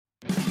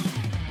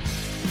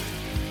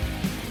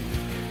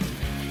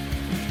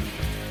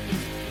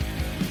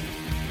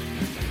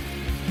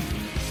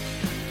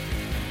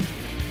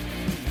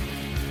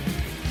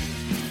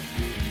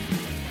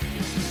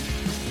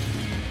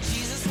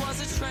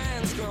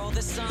girl,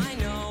 this I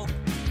know,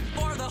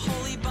 for the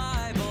Holy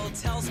Bible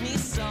tells me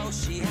so.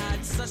 She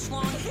had such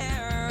long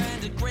hair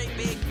and a great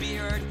big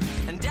beard,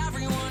 and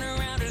everyone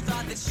around her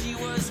thought that she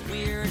was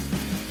weird.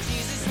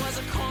 Jesus was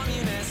a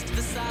communist,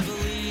 this I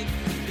believe,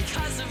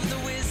 because of the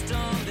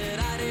wisdom that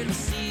I did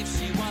receive.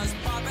 She was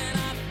popping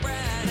up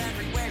bread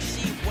everywhere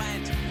she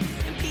went,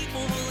 and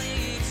people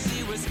believed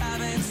she was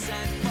heaven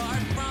sent. Far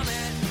from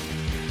it,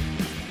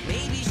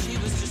 maybe she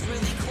was just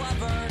really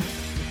clever,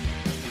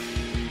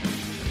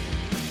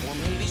 or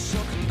maybe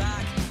she'll come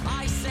back.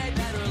 I say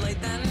better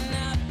late than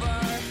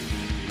never.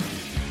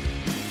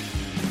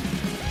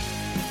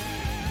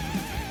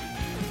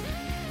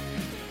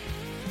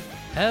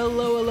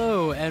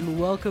 Hello, and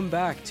welcome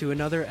back to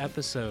another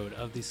episode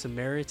of the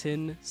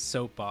Samaritan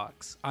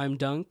Soapbox. I'm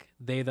Dunk,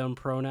 they, them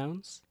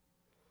pronouns.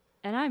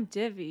 And I'm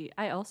Divi.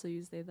 I also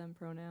use they, them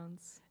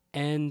pronouns.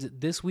 And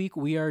this week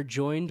we are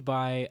joined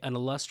by an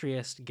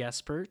illustrious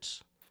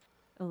guestpert.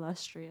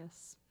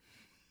 Illustrious.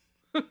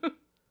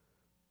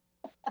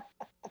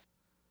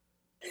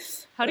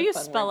 How do you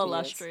spell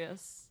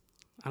illustrious?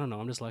 I don't know,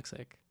 I'm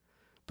dyslexic.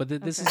 But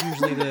this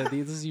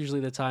is usually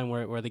the time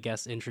where the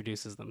guest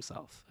introduces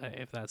themselves.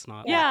 If that's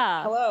not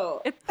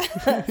Hello.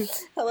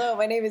 Hello,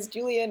 my name is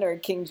Julian, or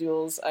King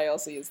Jules. I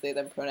also use they,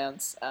 them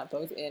pronouns,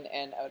 both in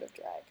and out of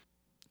drag.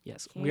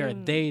 Yes, King. we are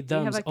they,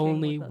 thems a king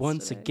only with us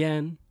once today.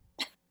 again.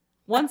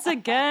 Once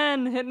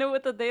again, hitting it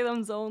with the they,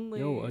 thems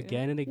only. No,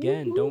 again and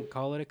again. Don't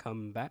call it a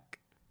comeback.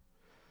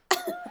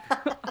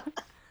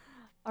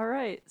 All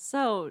right.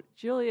 So,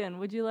 Julian,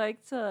 would you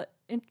like to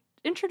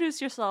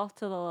introduce yourself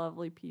to the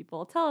lovely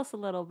people? Tell us a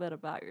little bit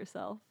about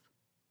yourself.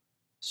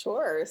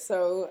 Sure.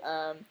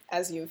 So,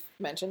 as you've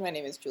mentioned, my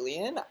name is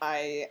Julian.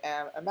 I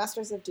am a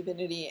Master's of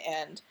Divinity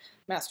and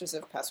Master's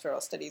of Pastoral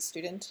Studies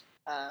student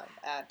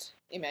at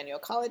Emmanuel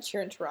College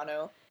here in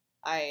Toronto.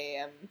 I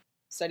am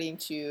studying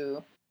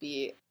to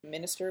be a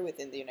minister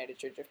within the United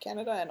Church of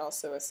Canada and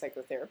also a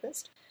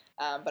psychotherapist.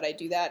 But I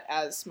do that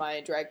as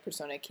my drag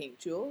persona, King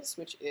Jules,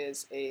 which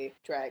is a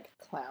drag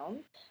clown.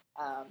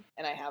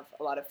 And I have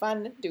a lot of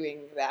fun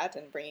doing that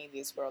and bringing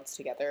these worlds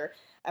together.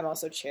 I'm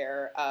also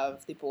chair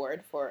of the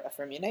board for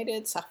Affirm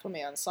United,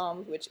 S'Affirmer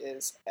Ensemble, which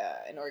is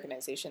an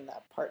organization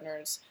that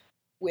partners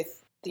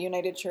with the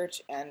United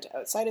Church and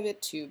outside of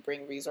it to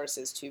bring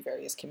resources to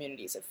various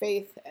communities of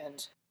faith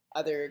and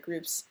other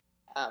groups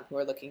who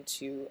are looking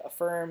to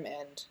affirm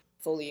and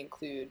fully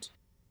include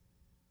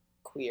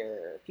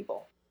queer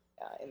people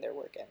in their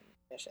work and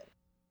mission.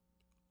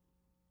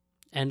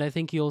 And I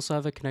think you also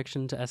have a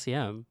connection to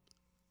SEM.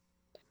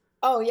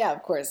 Oh, yeah,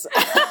 of course. And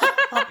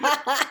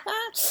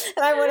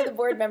I'm one of the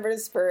board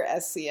members for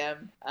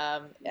SCM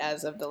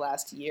as of the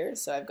last year,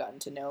 so I've gotten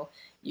to know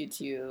you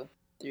two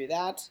through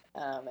that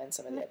and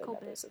some of the other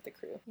members of the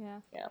crew.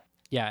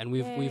 Yeah, and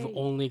we've Yay.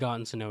 only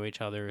gotten to know each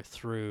other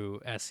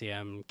through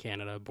SEM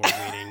Canada board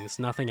meetings.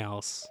 Nothing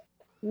else.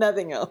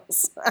 Nothing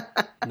else.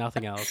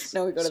 Nothing else.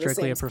 No, we go to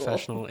Strictly the a same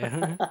professional.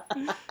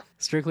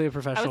 Strictly a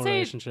professional say-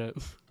 relationship.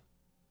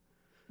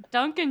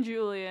 Dunk and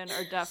Julian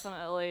are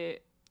definitely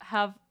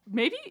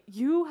maybe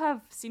you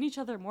have seen each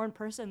other more in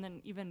person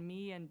than even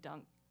me and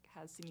Dunk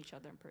has seen each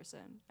other in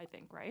person, I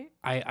think, right?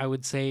 I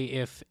would say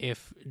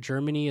if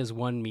Germany is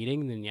one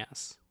meeting, then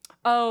yes.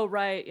 Oh,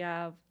 right,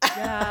 yeah.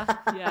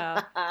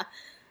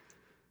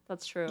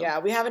 That's true. Yeah,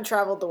 we haven't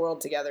traveled the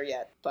world together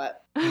yet,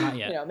 but Not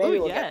yet. maybe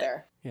Ooh, we'll yet. get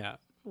there. Yeah.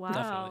 Wow.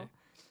 Definitely.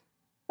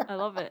 I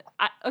love it.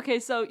 Okay,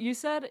 so you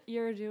said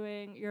you're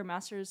doing your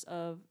Master's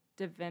of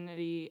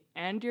Divinity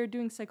and you're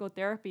doing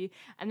psychotherapy,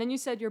 and then you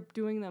said you're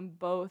doing them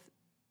both,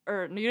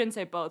 or no, you didn't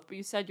say both, but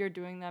you said you're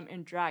doing them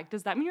in drag.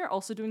 Does that mean you're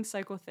also doing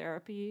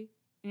psychotherapy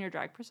in your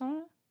drag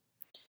persona?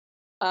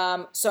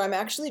 So I'm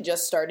actually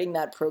just starting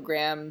that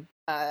program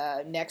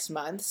next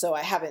month. So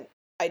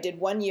I did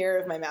 1 year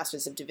of my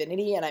Master's of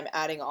Divinity, and I'm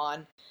adding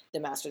on the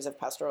Master's of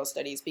Pastoral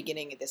Studies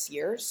beginning this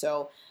year.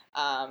 So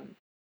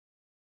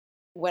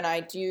when I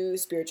do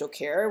spiritual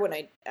care, when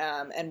I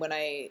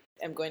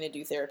am going to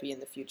do therapy in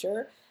the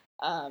future,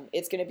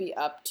 it's going to be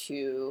up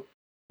to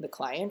the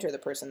client or the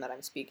person that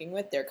I'm speaking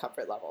with, their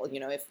comfort level. You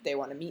know, if they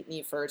want to meet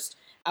me first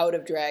out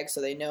of drag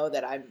so they know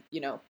that I'm,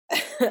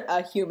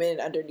 a human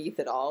underneath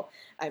it all,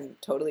 I'm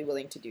totally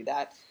willing to do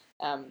that.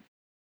 And,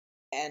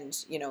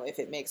 if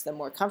it makes them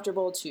more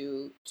comfortable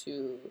to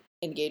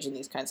engage in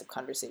these kinds of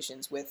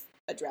conversations with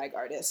a drag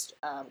artist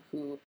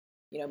who,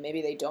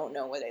 maybe they don't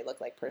know what I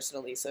look like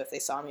personally. So if they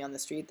saw me on the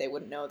street, they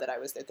wouldn't know that I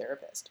was their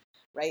therapist,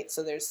 right?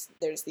 So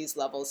there's these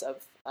levels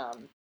of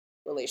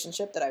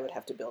relationship that I would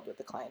have to build with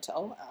the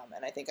clientele.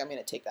 And I think I'm going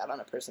to take that on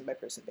a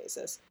person-by-person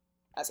basis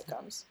as it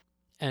comes.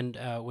 And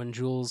when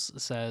Jules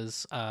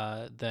says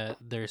that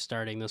they're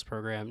starting this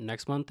program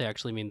next month, they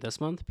actually mean this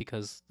month,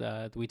 because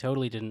we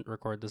totally didn't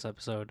record this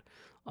episode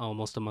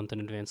almost a month in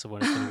advance of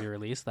when it's going to be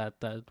released.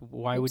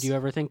 Why would you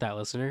ever think that,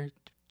 listener?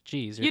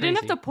 Jeez, You didn't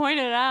have to point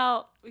it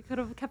out. We could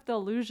have kept the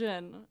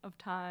illusion of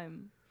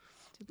time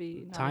to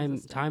be time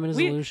is an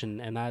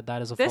illusion, and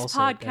that is a this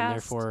falsehood, podcast- and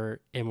therefore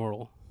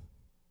immoral.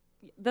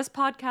 This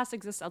podcast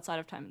exists outside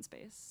of time and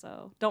space,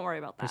 so don't worry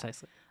about that.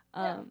 Precisely.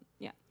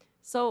 Yeah.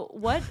 So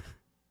what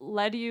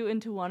led you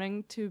into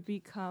wanting to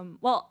become?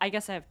 Well, I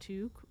guess I have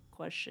two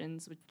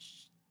questions,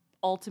 which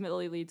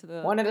ultimately lead to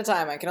the One at a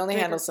time. I can only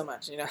bigger- handle so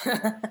much, you know.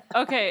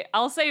 Okay,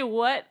 I'll say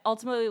what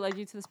ultimately led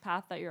you to this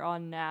path that you're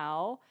on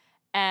now,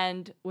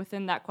 and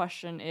within that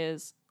question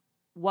is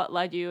what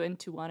led you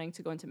into wanting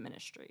to go into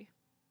ministry.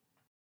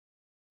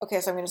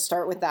 Okay, so I'm going to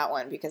start with that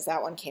one because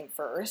that one came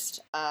first.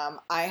 I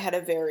had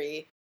a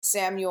very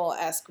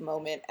Samuel-esque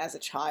moment as a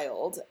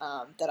child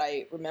that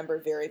I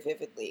remember very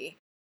vividly,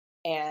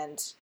 and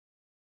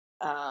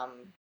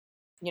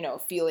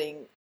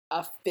feeling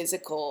a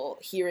physical,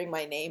 hearing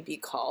my name be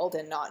called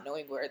and not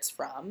knowing where it's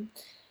from,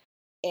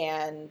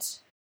 and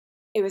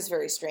it was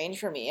very strange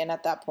for me. And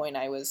at that point,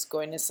 I was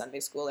going to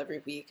Sunday school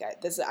every week.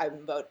 I'm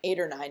about 8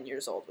 or 9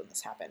 years old when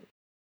this happened.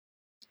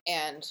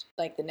 And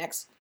like the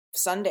next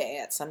Sunday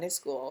at Sunday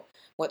school,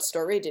 what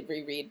story did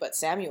we read but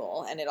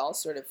Samuel? And it all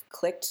sort of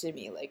clicked to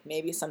me, like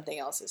maybe something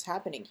else is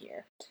happening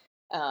here.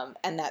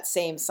 And that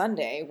same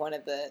Sunday, one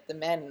of the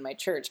men in my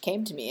church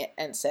came to me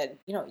and said,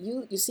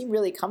 you seem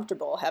really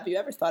comfortable. Have you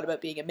ever thought about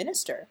being a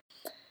minister?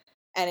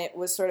 And it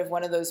was sort of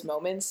one of those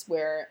moments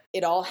where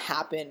it all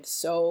happened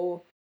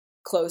so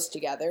close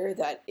together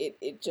that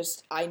it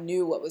just, I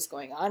knew what was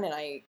going on and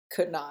I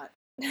could not,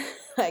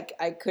 like,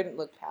 I couldn't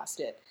look past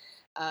it.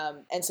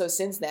 And so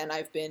since then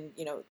I've been,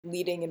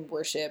 leading in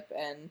worship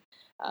and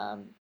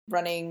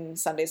running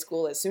Sunday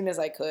school as soon as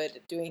I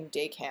could, doing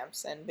day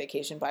camps and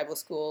vacation Bible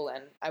school.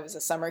 And I was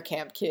a summer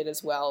camp kid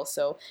as well.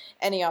 So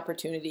any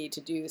opportunity to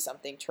do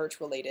something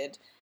church related,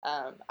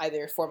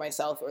 either for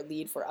myself or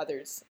lead for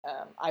others,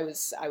 I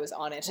was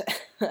on it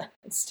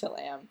and still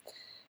am.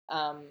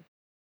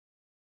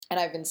 And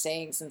I've been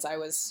saying since I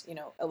was,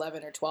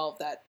 11 or 12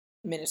 that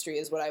ministry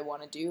is what I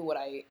want to do,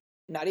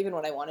 not even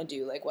what I want to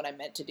do, like what I'm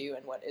meant to do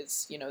and what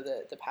is,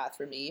 the path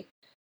for me.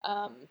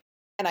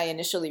 And I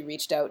initially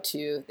reached out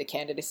to the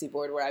candidacy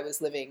board where I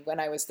was living when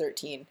I was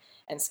 13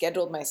 and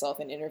scheduled myself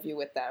an interview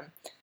with them.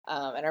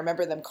 And I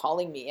remember them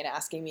calling me and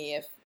asking me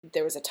if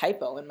there was a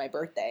typo in my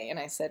birthday. And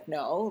I said,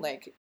 no,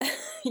 like,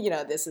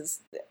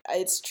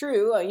 it's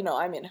true.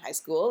 I'm in high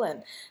school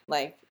and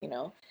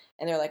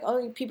and they're like,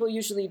 oh, people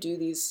usually do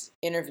these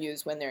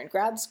interviews when they're in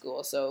grad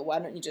school. So why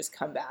don't you just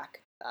come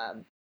back?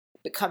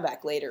 But come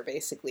back later,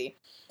 basically.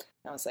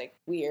 And I was like,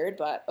 weird,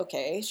 but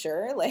okay,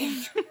 sure. Like,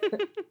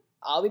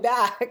 I'll be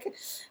back.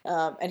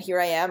 And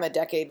here I am a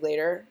decade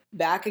later,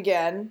 back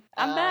again.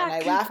 I'm back.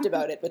 And I laughed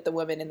about it with the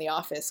woman in the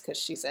office because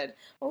she said,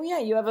 oh, yeah,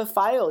 you have a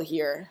file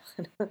here.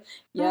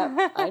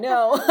 Yeah, I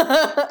know.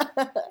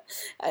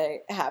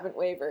 I haven't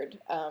wavered.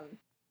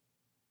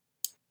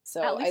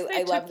 So At least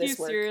they I love took this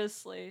you work.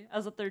 seriously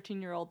as a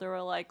 13-year-old. They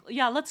were like,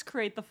 yeah, let's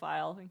create the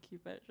file and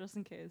keep it just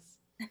in case.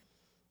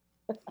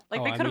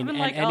 Like they could have been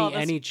like,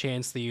 any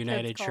chance the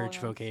United calling Church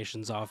us.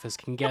 Vocations Office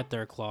can get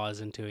their claws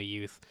into a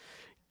youth,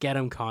 get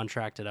them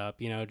contracted up,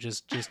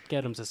 just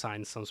get them to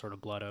sign some sort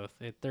of blood oath.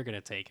 They're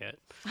gonna take it.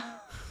 oh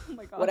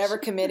my gosh. Whatever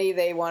committee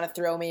they want to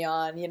throw me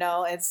on,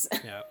 it's...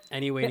 Yeah,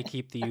 any way to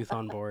keep the youth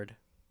on board.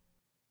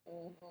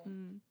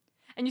 Mm.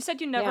 And you said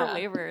you never Yeah.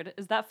 wavered.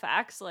 Is that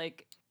facts?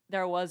 Like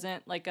there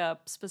wasn't like a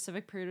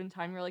specific period in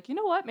time you're like, you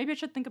know what? Maybe I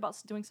should think about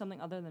doing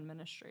something other than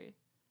ministry.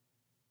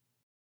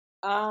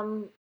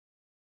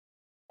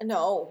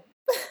 No.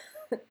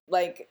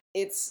 Like,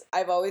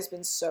 I've always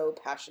been so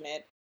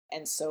passionate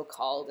and so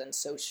called and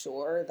so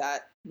sure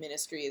that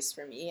ministry is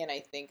for me. And I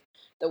think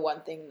the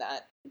one thing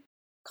that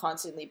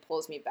constantly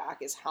pulls me back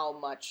is how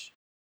much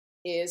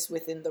is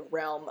within the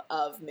realm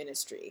of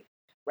ministry,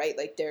 right?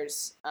 Like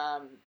there's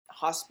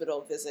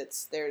hospital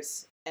visits,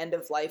 there's end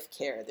of life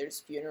care,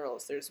 there's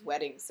funerals, there's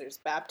weddings, there's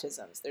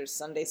baptisms, there's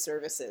Sunday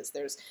services,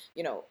 there's,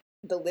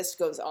 the list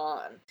goes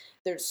on.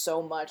 There's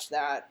so much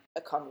that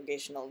a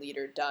congregational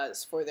leader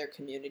does for their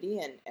community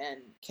and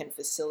can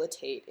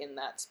facilitate in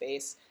that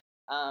space.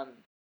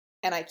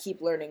 And I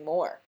keep learning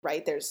more,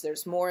 right?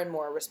 There's more and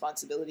more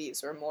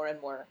responsibilities or more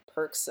and more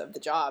perks of the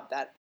job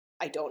that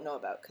I don't know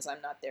about because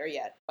I'm not there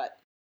yet. But,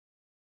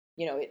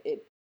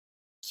 it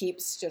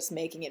keeps just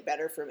making it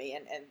better for me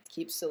and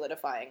keeps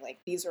solidifying.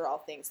 Like, these are all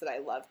things that I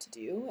love to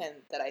do and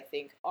that I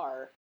think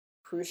are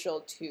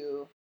crucial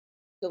to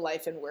the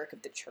life and work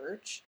of the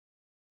church.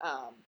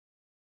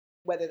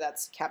 Whether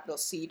that's capital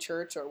C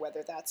church or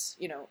whether that's,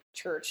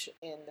 church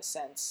in the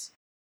sense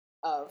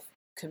of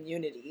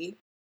community.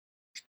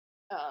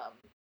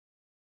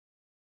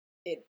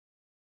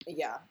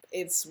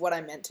 It's what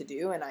I'm meant to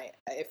do. And I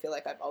feel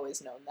like I've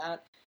always known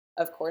that.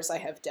 Of course, I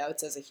have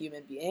doubts as a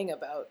human being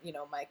about,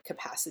 my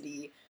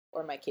capacity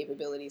or my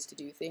capabilities to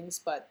do things.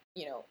 But,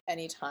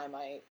 anytime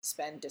I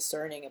spend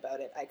discerning about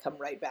it, I come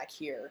right back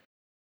here.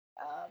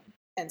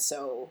 And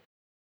so,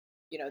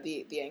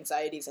 the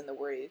anxieties and the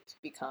worries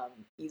become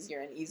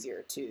easier and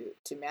easier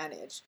to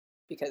manage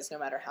because no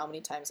matter how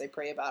many times I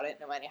pray about it,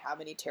 no matter how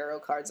many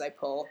tarot cards I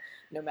pull,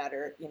 no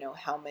matter,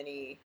 how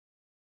many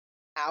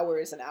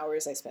hours and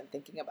hours I spend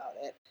thinking about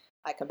it,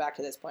 I come back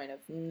to this point of,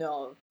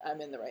 no,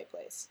 I'm in the right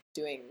place,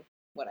 doing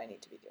what I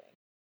need to be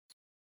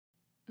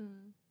doing.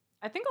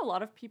 I think a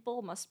lot of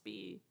people must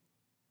be,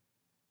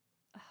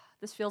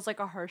 this feels like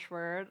a harsh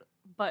word,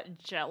 but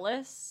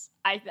jealous.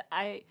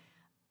 I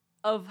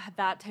of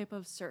that type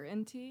of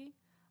certainty.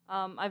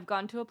 I've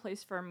gone to a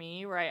place for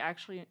me where I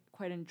actually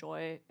quite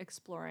enjoy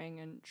exploring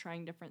and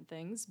trying different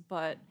things,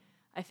 but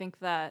I think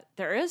that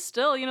there is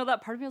still,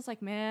 that part of me is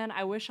like, man,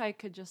 I wish I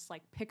could just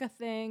like pick a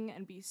thing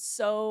and be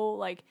so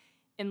like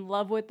in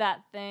love with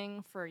that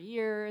thing for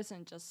years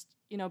and just,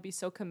 be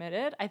so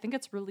committed. I think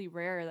it's really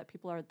rare that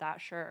people are that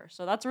sure.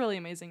 So that's really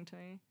amazing to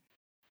me.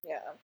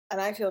 Yeah.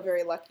 And I feel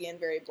very lucky and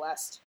very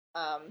blessed.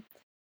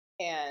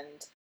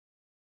 And,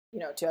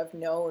 to have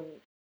known,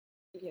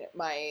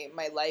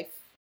 my life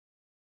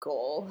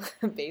goal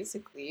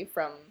basically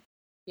from,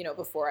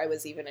 before I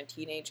was even a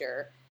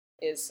teenager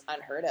is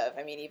unheard of.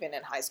 I mean, even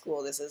in high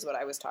school, this is what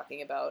I was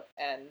talking about.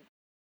 And,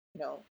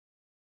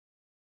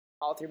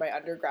 all through my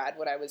undergrad,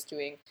 when I was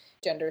doing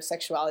gender,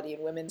 sexuality,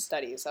 and women's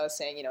studies, I was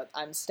saying,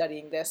 I'm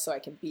studying this so I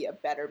can be a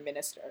better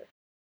minister.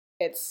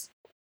 It's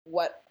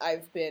what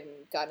I've been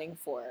gunning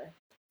for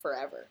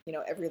forever.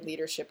 Every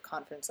leadership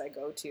conference I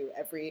go to,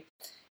 every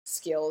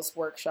skills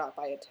workshop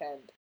I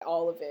attend,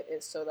 all of it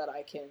is so that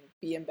I can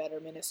be a better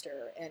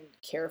minister and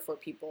care for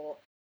people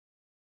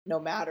no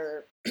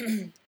matter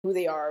who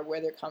they are,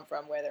 where they come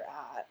from, where they're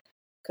at,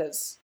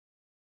 because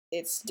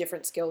it's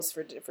different skills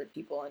for different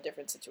people in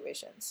different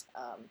situations.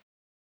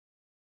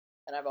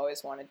 And I've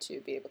always wanted to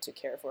be able to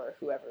care for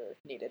whoever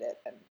needed it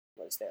and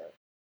was there.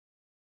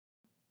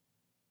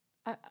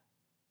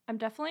 I'm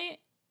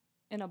definitely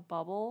in a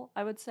bubble,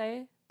 I would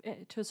say,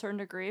 to a certain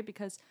degree,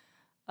 because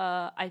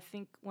I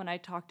think when I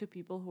talk to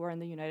people who are in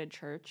the United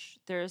Church,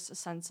 there's a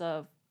sense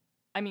of,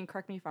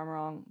 correct me if I'm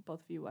wrong,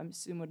 both of you I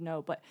assume would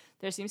know, but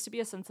there seems to be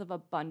a sense of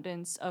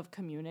abundance of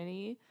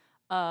community,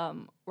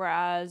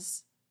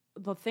 whereas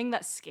the thing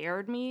that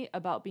scared me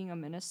about being a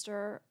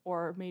minister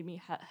or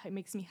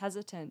makes me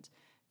hesitant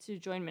to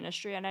join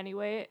ministry in any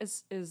way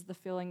is the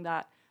feeling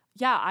that,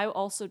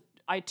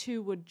 I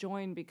too would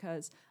join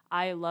because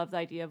I love the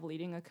idea of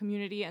leading a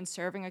community and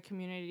serving a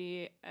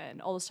community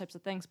and all those types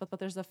of things. But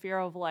there's the fear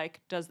of like,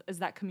 is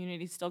that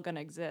community still going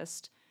to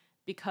exist?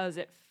 Because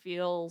it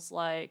feels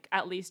like,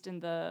 at least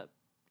in the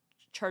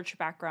church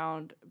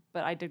background,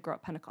 but I did grow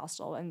up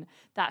Pentecostal, and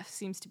that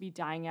seems to be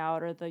dying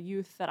out, or the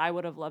youth that I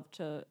would have loved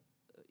to,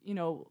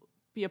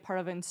 be a part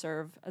of and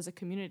serve as a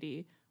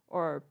community,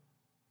 or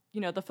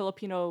the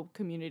Filipino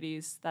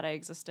communities that I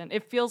exist in.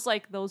 It feels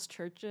like those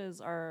churches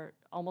are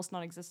almost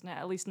non-existent,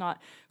 at least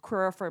not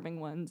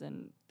queer-affirming ones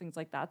and things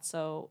like that.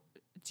 So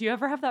do you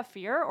ever have that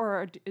fear,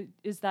 or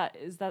is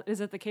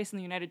it the case in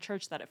the United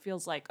Church that it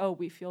feels like, oh,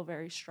 we feel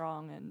very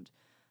strong and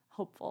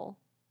hopeful?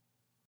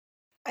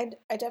 I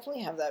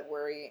definitely have that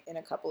worry in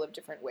a couple of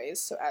different ways.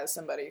 So as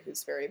somebody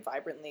who's very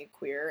vibrantly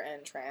queer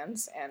and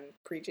trans and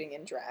preaching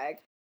in drag,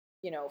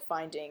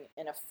 finding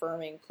an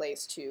affirming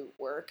place to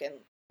work and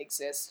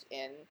exist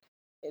in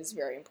is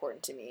very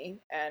important to me,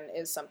 and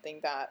is something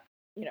that,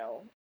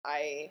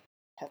 I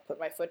have put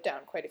my foot down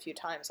quite a few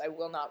times. I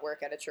will not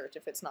work at a church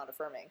if it's not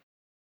affirming.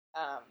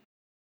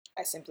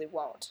 I simply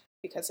won't,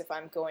 because if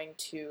I'm going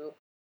to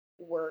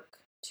work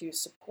to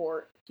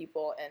support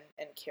people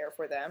and care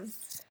for them,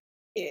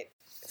 it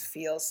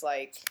feels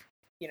like,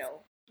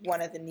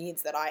 one of the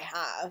needs that I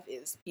have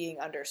is being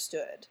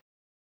understood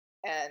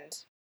and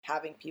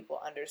having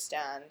people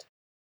understand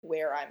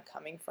where I'm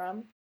coming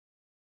from.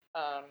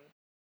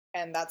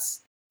 And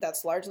that's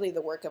largely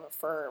the work of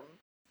Affirm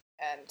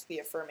and the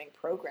Affirming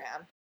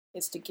program,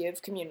 is to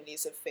give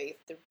communities of faith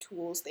the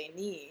tools they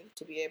need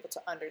to be able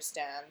to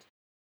understand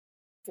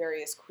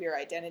various queer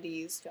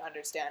identities, to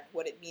understand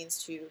what it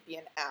means to be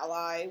an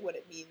ally, what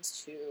it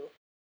means to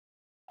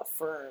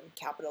affirm,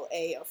 capital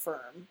A,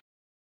 affirm,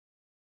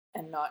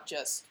 and not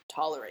just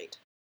tolerate,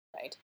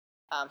 right?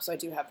 So I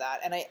do have that,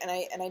 and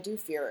I do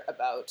fear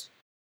about,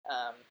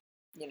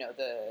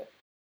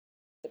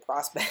 the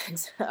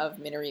prospects of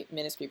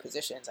ministry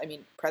positions. I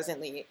mean,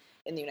 presently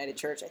in the United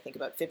Church, I think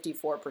about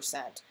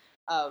 54%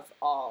 of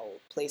all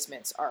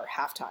placements are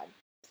half-time,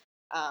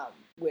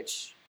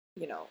 which,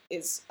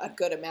 is a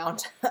good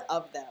amount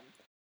of them,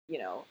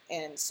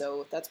 and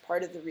so that's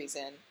part of the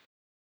reason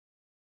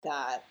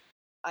that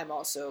I'm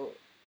also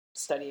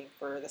studying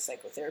for the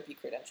psychotherapy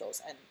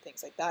credentials and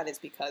things like that, is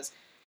because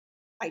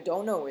I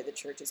don't know where the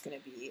church is going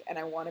to be, and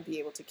I want to be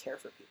able to care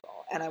for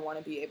people, and I want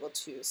to be able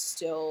to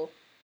still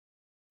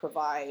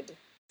provide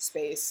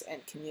space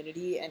and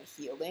community and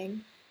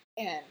healing,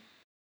 and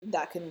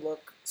that can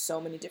look so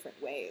many different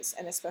ways.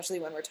 And especially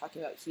when we're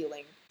talking about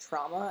healing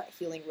trauma,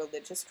 healing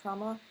religious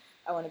trauma,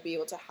 I want to be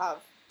able to have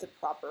the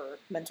proper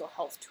mental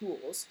health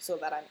tools so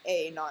that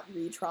I'm not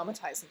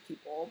re-traumatizing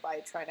people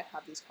by trying to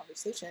have these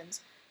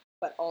conversations,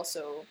 but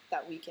also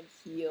that we can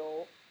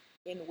heal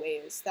in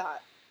ways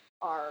that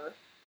are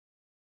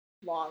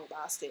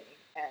long-lasting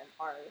and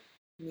are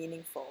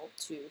meaningful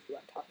to who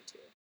I'm talking to.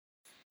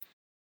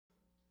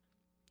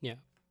 Yeah,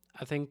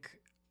 I think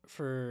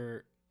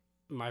for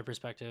my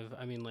perspective,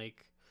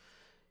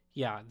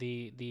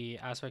 the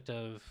aspect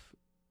of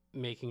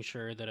making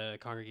sure that a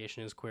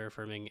congregation is queer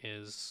affirming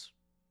is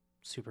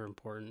super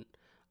important.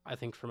 I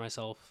think for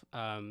myself,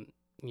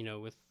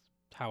 with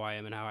how I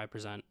am and how I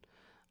present,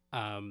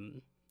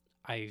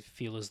 I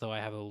feel as though I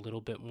have a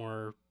little bit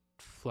more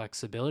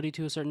flexibility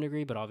to a certain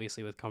degree, but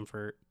obviously with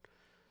comfort,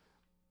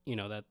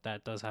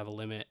 that does have a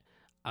limit.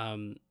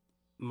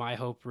 My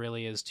hope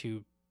really is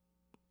to,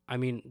 I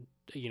mean,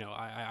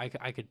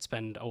 I could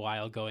spend a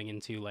while going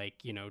into like,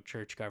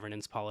 church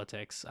governance,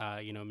 politics,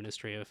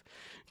 Ministry of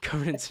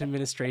Governance and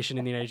Administration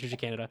in the United Church of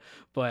Canada,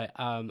 but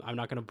I'm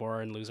not going to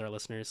bore and lose our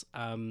listeners.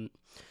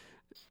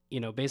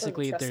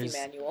 Basically Or the trusty there's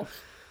manual.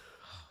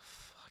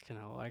 fucking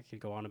hell, I could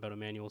go on about a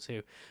manual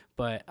too,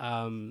 but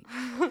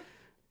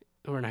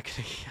we're not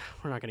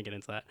gonna get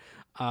into that.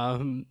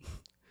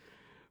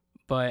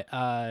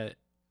 But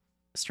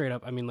straight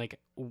up, I mean, like,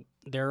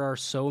 there are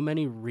so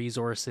many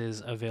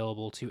resources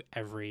available to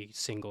every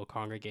single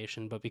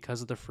congregation, but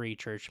because of the free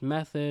church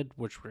method,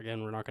 which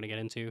again we're not going to get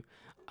into,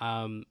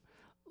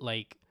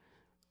 like,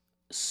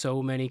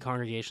 so many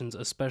congregations,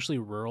 especially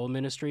rural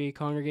ministry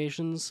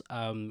congregations,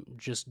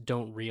 just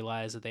don't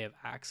realize that they have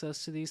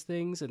access to these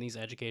things and these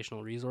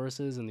educational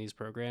resources and these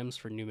programs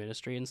for new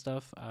ministry and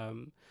stuff.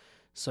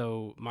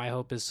 So my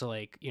hope is to,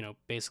 like,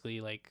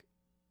 basically, like,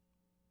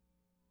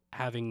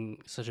 having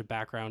such a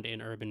background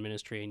in urban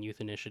ministry and youth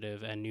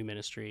initiative and new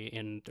ministry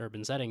in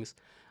urban settings,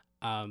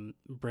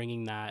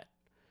 bringing that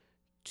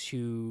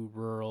to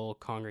rural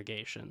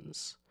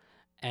congregations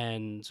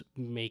and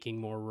making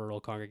more rural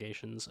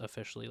congregations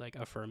officially, like,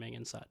 affirming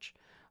and such.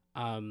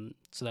 So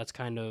that's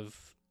kind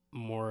of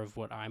more of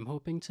what I'm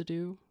hoping to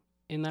do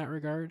in that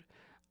regard,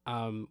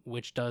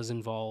 which does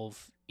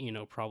involve,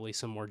 probably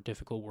some more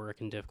difficult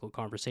work and difficult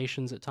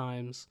conversations at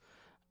times.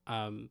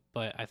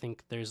 But I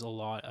think there's a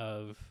lot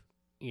of,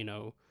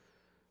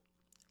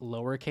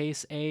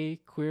 lowercase a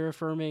queer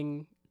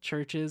affirming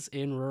churches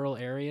in rural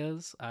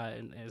areas,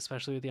 and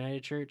especially with the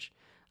United Church.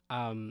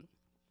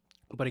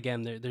 But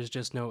again,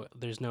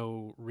 there's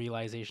no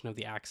realization of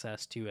the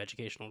access to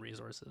educational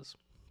resources.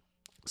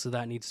 So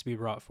that needs to be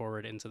brought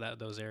forward into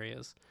those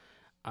areas.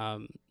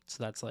 So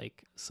that's,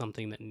 like,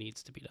 something that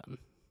needs to be done.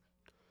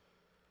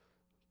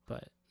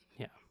 But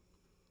yeah,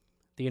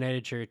 the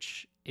United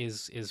Church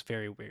is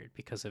very weird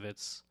because of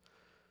its,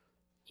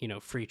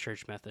 free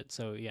church method.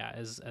 So yeah,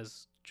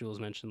 as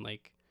Jules mentioned,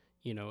 like,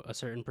 a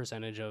certain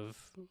percentage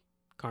of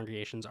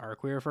congregations are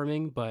queer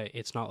affirming, but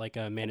it's not like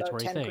a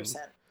mandatory thing.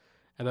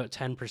 About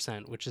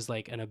 10%, which is,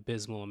 like, an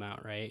abysmal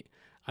amount, right?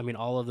 I mean,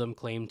 all of them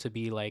claim to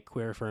be, like,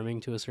 queer affirming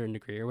to a certain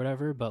degree or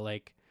whatever, but,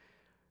 like,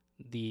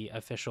 the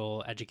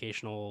official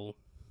educational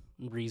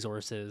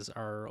resources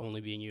are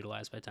only being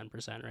utilized by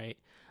 10%, right?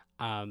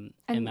 And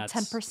that's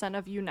 10%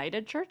 of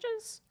United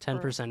Churches?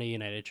 10% of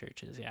United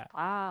Churches, yeah.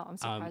 Wow, I'm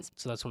surprised.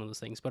 So that's one of those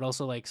things. But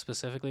also, like,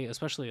 specifically,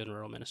 especially in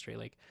rural ministry,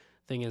 like,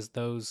 thing is,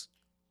 those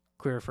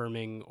queer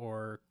affirming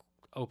or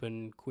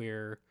open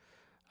queer,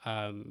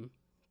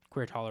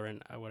 queer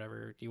tolerant,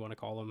 whatever you want to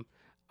call them,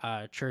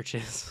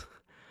 churches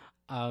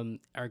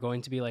are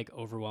going to be, like,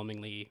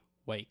 overwhelmingly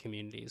white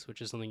communities,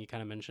 which is something you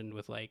kind of mentioned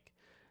with, like,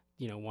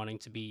 wanting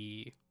to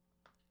be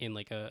in,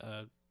 like,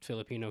 a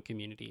Filipino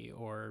community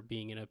or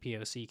being in a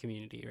POC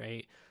community,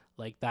 right?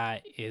 Like,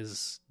 that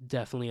is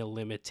definitely a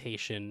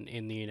limitation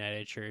in the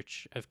United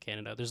Church of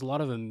Canada. There's a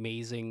lot of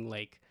amazing,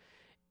 like,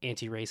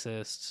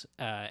 anti-racist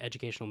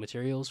educational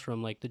materials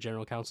from, like, the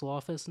General Council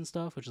office and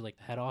stuff, which is, like,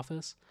 the head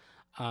office.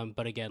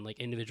 But again, like,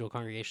 individual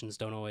congregations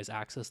don't always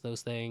access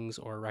those things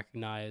or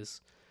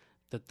recognize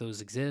that those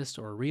exist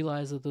or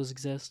realize that those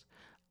exist.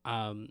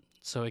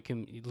 So it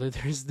can,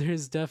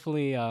 there's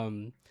definitely,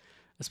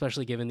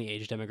 especially given the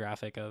age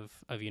demographic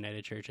of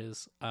United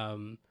Churches,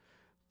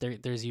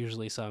 there's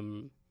usually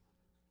some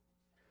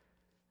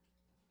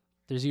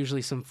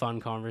fun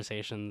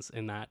conversations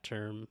in that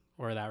term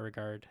or that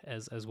regard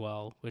as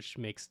well, which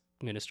makes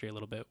ministry a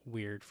little bit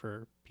weird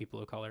for people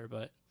of color,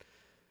 but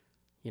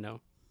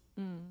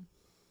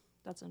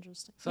That's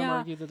interesting. Some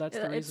argue that that's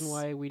the reason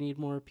why we need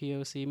more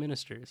POC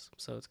ministers.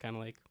 So it's kind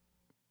of like,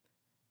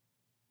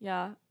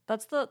 yeah,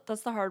 that's the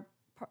hard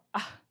part.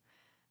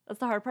 That's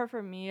the hard part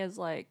for me, is,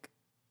 like,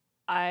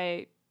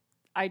 I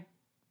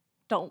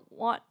don't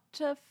want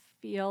to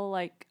feel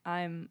like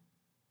I'm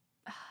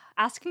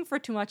asking for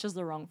too much is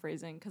the wrong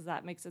phrasing, because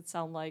that makes it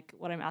sound like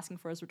what I'm asking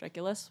for is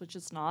ridiculous, which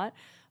it's not.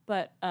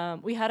 But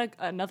we had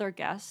another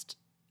guest,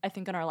 I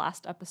think, in our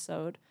last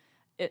episode,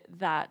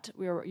 that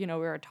we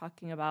were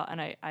talking about,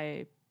 and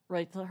I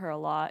relate to her a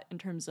lot in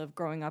terms of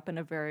growing up in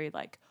a very,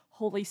 like,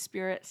 Holy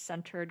Spirit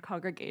centered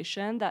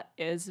congregation that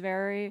is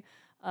very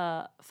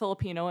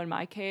Filipino in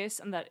my case,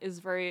 and that is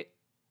very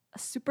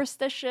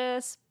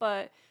superstitious,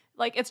 but,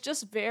 like, it's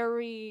just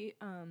very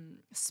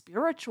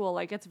spiritual,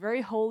 like, it's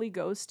very Holy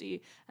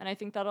Ghosty. And I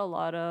think that a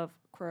lot of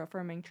queer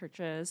affirming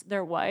churches,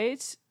 they're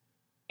white,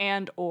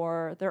 and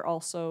or they're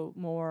also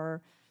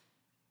more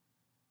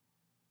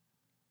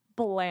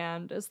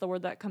bland is the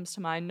word that comes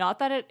to mind. Not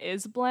that it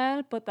is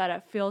bland, but that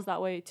it feels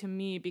that way to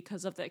me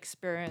because of the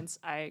experience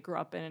I grew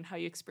up in and how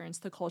you experience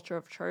the culture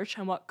of church,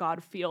 and what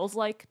God feels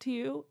like to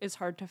you is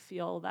hard to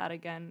feel that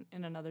again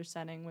in another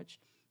setting, which,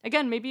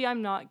 again, maybe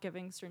I'm not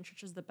giving certain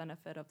churches the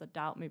benefit of the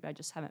doubt. Maybe I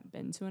just haven't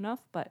been to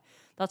enough, but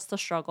that's the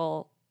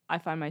struggle I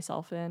find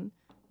myself in.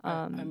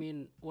 I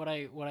mean, what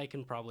I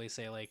can probably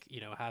say, like,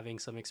 you know, having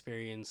some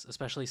experience,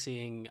 especially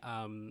seeing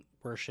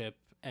worship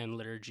and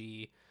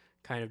liturgy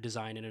kind of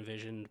designed and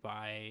envisioned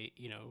by,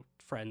 you know,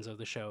 friends of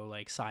the show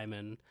like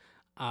Simon,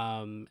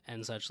 and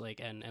such, like,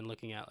 and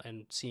looking at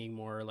and seeing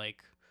more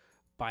like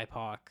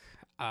BIPOC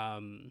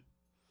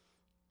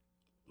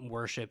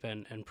worship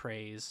and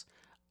praise,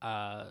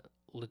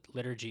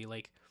 liturgy,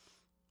 like,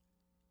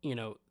 you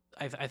know,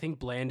 I think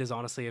bland is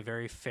honestly a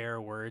very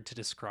fair word to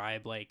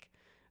describe like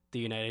the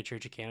United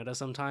Church of Canada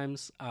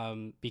sometimes,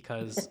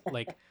 because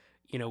like,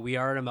 you know, we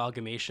are an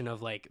amalgamation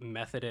of like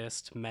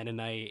Methodist,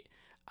 Mennonite,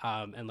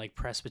 and like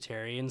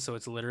Presbyterian, so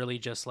it's literally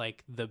just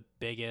like the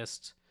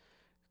biggest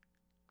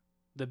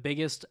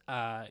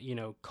you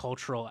know,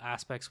 cultural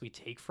aspects we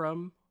take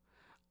from,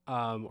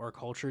 or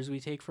cultures we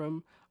take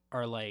from,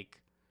 are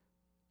like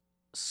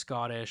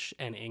Scottish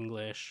and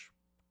English,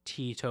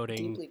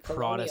 teetoting Deeply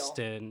colonial.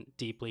 Protestant,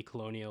 deeply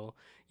colonial.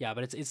 Yeah,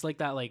 but it's like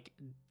that, like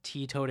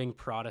teetoting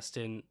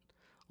Protestant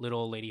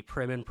little lady,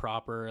 prim and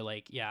proper.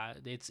 Like, yeah,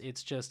 it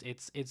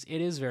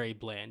is very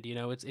bland. You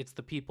know, it's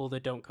the people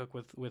that don't cook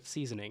with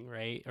seasoning,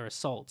 right, or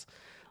salt.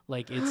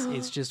 Like,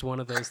 it's just one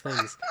of those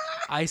things.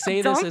 I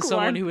say this as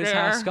someone who is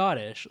half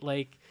Scottish.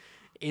 Like,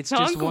 it's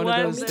just one of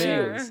those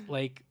things.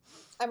 Like,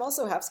 I'm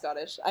also half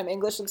Scottish. I'm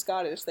English and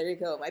Scottish. There you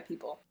go, my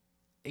people.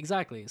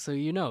 exactly. So,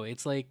 you know,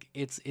 it's like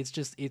it's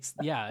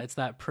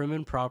that prim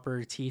and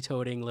proper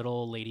teetoting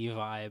little lady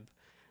vibe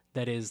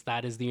that is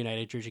the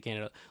United Church of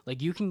Canada.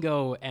 Like, you can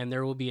go and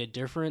there will be a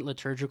different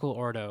liturgical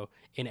ordo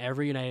in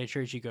every United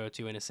Church you go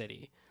to in a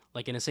city.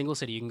 Like, in a single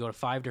city, you can go to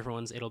 5 different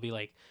ones. It'll be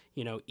like,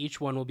 you know,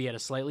 each one will be at a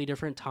slightly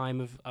different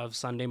time of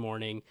Sunday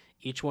morning.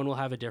 Each one will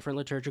have a different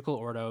liturgical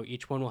ordo.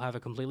 Each one will have a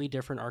completely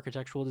different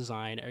architectural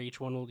design. Or each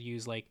one will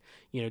use, like,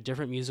 you know,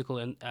 different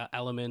musical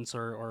elements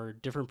or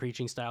different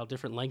preaching style,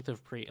 different length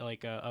of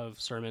of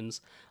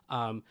sermons.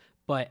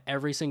 But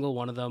every single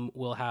one of them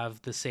will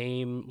have the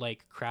same,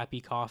 like,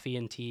 crappy coffee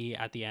and tea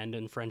at the end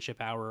and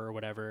friendship hour or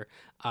whatever.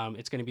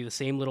 It's going to be the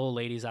same little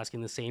ladies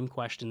asking the same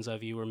questions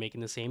of you or making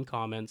the same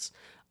comments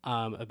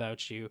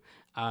about you.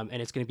 And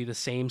it's going to be the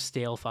same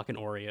stale fucking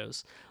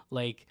Oreos.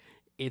 Like,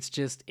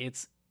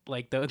 it's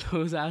like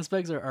those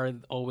aspects are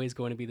always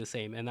going to be the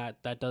same. And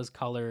that does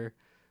color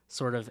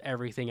sort of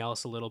everything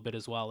else a little bit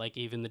as well. Like,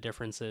 even the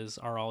differences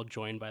are all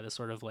joined by this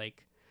sort of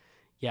like,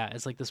 yeah,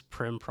 it's like this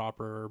prim,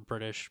 proper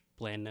British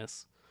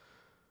blandness.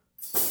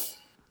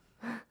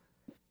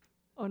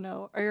 Oh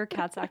no, are your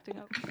cats acting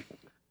up?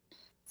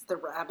 It's the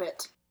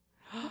rabbit.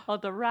 Oh,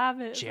 the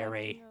rabbit. is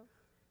Jerry.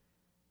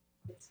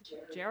 acting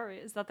up. Jerry,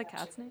 is that the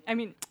cat's name? I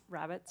mean,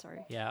 rabbit,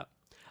 sorry. Yeah.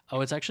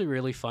 Oh, it's actually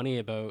really funny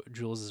about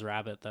Jules's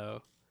rabbit,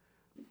 though.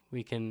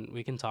 We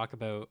can talk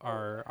about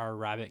our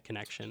rabbit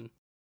connection.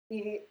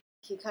 He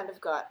kind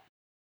of got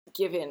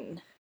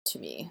given to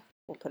me,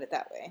 we'll put it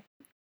that way.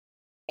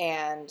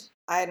 And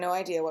I had no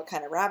idea what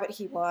kind of rabbit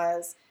he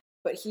was,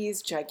 but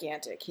he's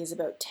gigantic. He's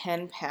about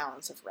 10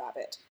 pounds of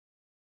rabbit.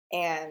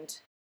 And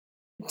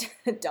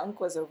Dunk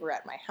was over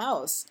at my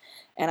house,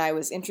 and I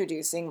was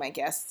introducing my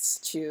guests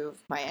to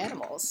my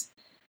animals.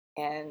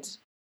 And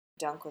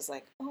Dunk was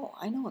like, "Oh,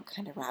 I know what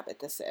kind of rabbit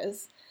this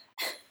is."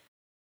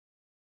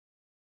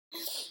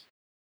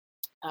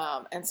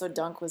 And so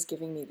Dunk was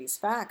giving me these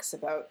facts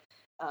about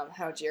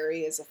how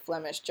Jerry is a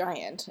Flemish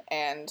giant.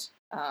 And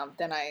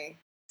then I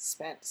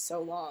spent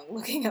so long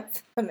looking up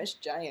Flemish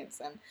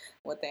giants and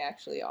what they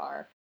actually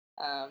are.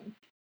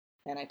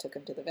 And I took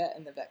him to the vet,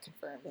 and the vet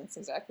confirmed that's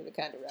exactly the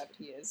kind of rabbit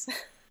he is.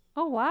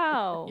 Oh,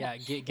 wow. Yeah,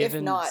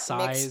 given not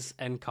size mixed.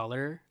 and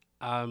color,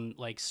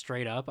 like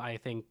straight up, I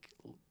think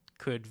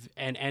could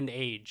and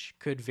age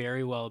could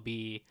very well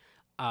be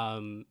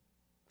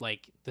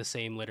like the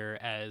same litter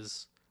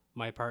as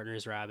my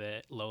partner's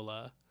rabbit,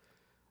 Lola.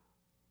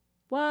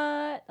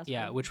 What? That's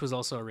Yeah, cool. which was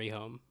also a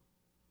rehome.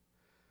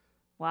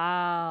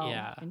 Wow.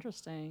 Yeah.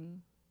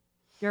 Interesting.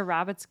 Your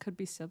rabbits could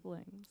be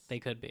siblings. They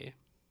could be.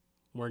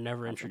 We're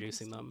never That's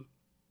introducing them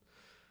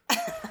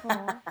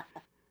Aw.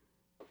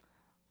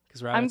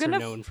 because rabbits are gonna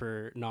known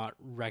for not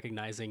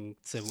recognizing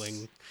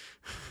sibling.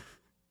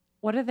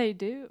 What do they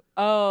do?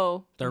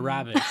 Oh. They're mm.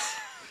 rabbits.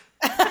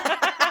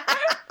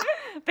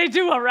 They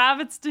do what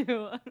rabbits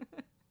do,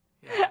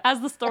 Yeah. as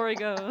the story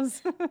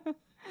goes.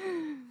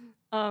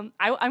 I'm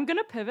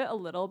gonna pivot a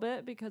little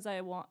bit because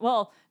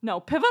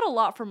pivot a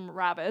lot from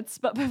rabbits,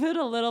 but pivot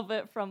a little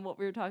bit from what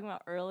we were talking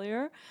about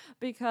earlier,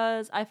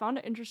 because I found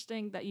it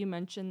interesting that you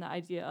mentioned the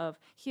idea of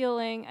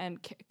healing and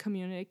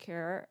community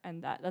care,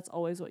 and that's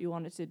always what you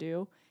wanted to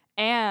do,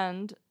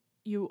 and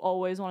you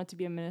always wanted to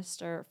be a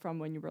minister from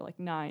when you were like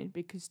 9.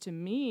 Because to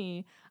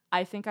me,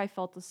 I think I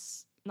felt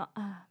this.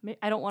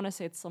 I don't want to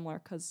say it's similar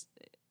because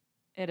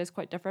it is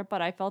quite different,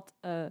 but I felt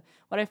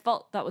what I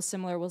felt that was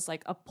similar was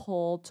like a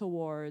pull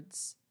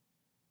towards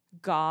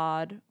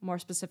God, more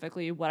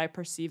specifically what I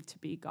perceived to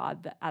be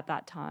God at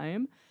that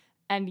time.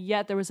 And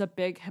yet there was a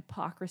big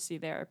hypocrisy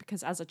there,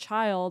 because as a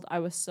child I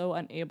was so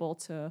unable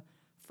to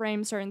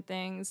frame certain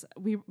things.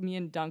 Me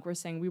and Dunk were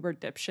saying we were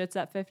dipshits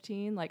at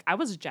 15. Like, I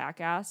was a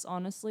jackass,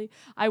 honestly.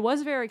 I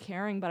was very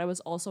caring, but I was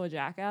also a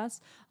jackass.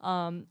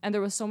 And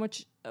there was so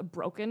much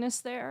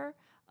brokenness there.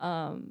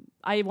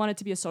 I wanted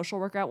to be a social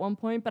worker at one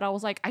point, but I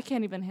was like, I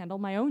can't even handle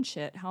my own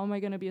shit. How am I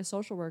going to be a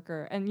social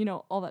worker? And, you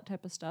know, all that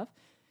type of stuff.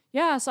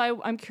 Yeah,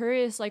 so I'm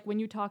curious, like, when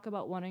you talk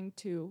about wanting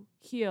to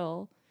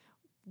heal,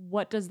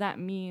 what does that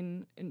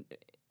mean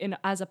in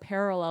as a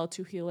parallel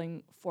to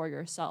healing for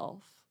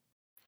yourself?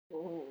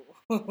 Ooh.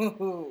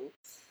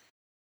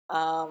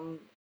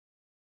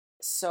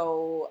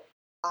 So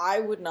I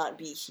would not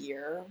be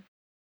here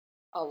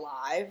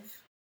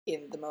alive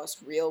in the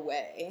most real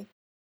way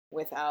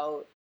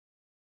without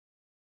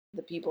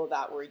the people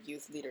that were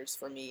youth leaders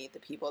for me, the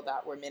people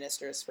that were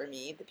ministers for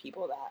me, the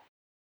people that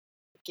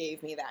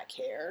gave me that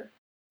care.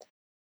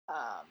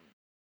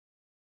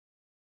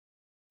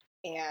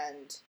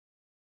 And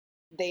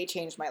they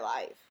changed my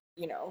life,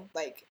 you know,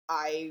 like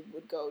I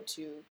would go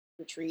to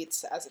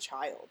retreats as a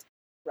child,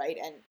 right?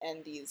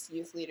 And these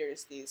youth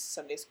leaders, these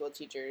Sunday school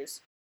teachers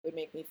would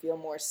make me feel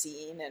more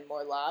seen and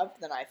more loved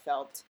than I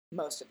felt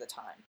most of the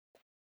time.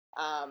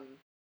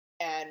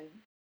 And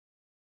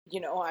you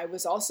know, I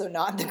was also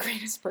not the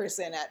greatest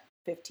person at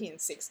 15,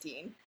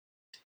 16,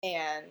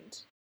 and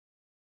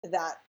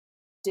that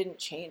didn't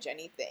change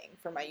anything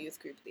for my youth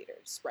group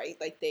leaders, right?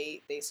 Like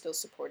they still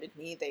supported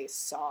me. They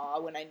saw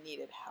when I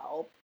needed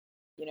help.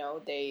 You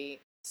know, they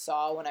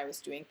saw when I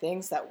was doing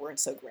things that weren't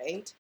so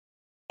great.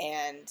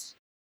 And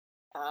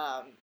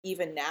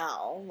even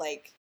now,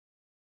 like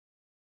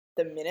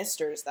the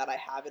ministers that I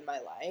have in my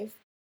life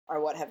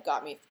are what have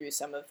got me through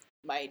some of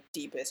my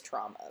deepest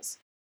traumas.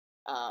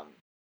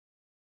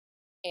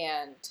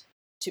 And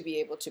to be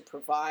able to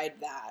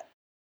provide that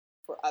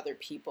for other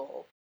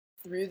people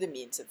through the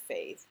means of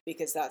faith,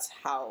 because that's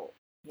how,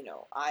 you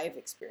know, I've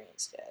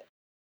experienced it,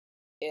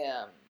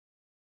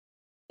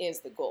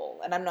 is the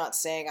goal. And I'm not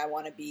saying I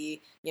want to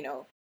be, you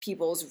know,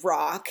 people's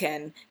rock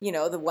and, you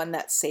know, the one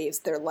that saves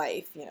their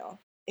life, you know.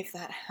 If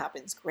that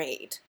happens,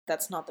 great.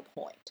 That's not the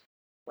point,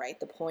 right?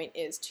 The point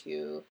is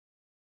to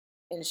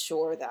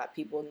ensure that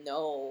people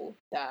know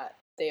that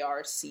they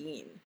are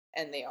seen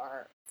and they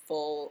are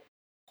full,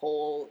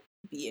 whole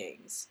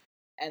beings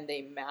and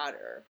they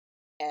matter.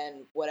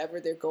 And whatever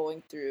they're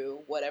going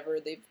through, whatever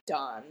they've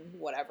done,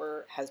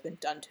 whatever has been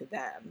done to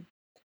them,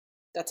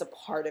 that's a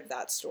part of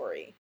that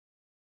story.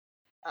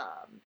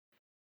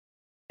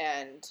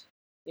 And,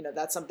 you know,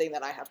 that's something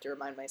that I have to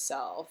remind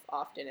myself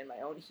often in my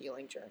own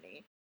healing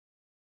journey.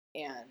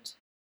 And,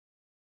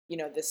 you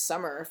know, this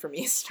summer for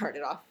me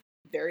started off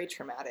very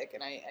traumatic,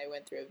 and I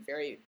went through a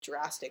very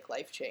drastic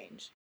life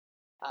change.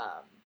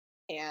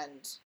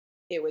 And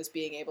it was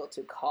being able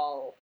to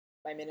call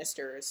my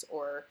ministers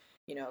or,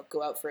 you know,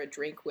 go out for a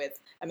drink with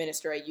a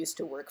minister I used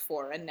to work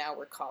for and now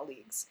we're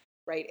colleagues,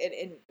 right?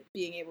 And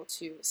being able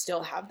to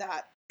still have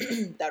that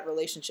that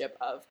relationship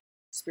of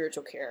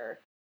spiritual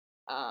care,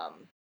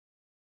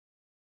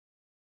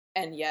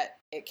 and yet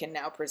it can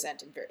now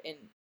present in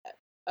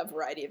a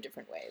variety of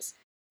different ways.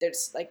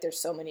 There's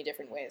so many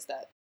different ways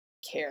that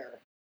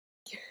care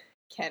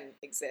can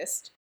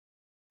exist,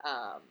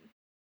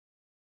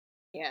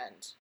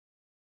 and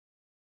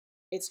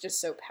it's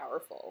just so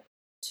powerful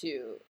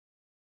to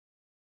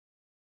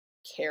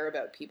care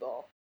about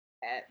people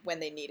when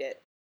they need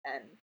it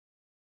and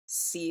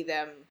see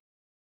them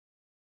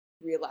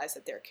realize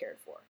that they're cared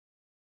for,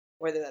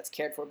 whether that's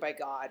cared for by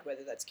God,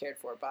 whether that's cared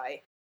for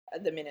by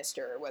the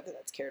minister, whether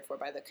that's cared for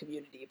by the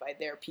community, by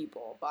their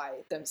people, by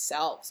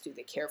themselves. Do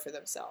they care for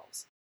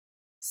themselves?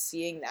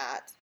 Seeing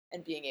that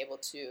and being able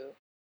to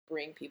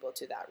bring people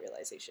to that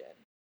realization,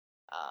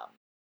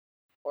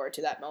 or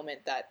to that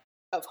moment that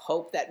of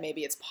hope that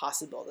maybe it's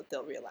possible that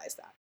they'll realize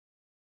that.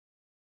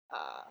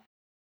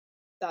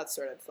 That's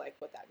sort of like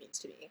what that means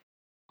to me.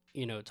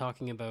 You know,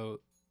 talking about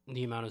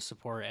the amount of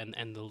support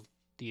and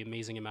the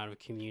amazing amount of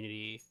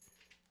community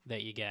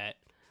that you get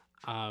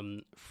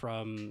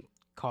from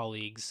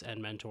colleagues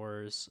and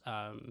mentors,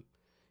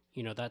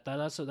 you know,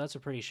 that's a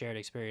pretty shared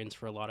experience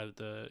for a lot of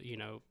the, you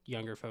know,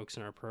 younger folks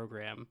in our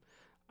program.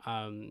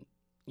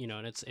 You know,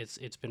 and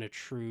it's been a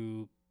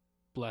true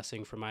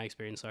blessing from my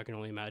experience. So I can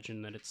only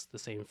imagine that it's the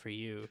same for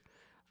you,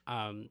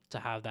 to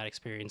have that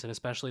experience, and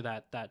especially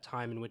that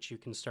time in which you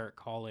can start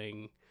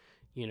calling,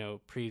 you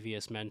know,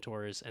 previous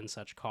mentors and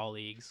such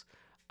colleagues,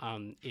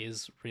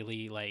 is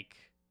really like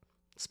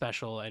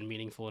special and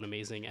meaningful and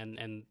amazing.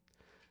 And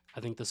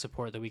I think the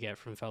support that we get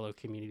from fellow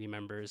community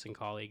members and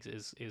colleagues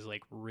is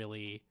like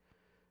really,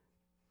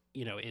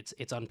 you know,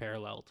 it's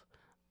unparalleled.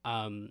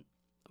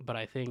 But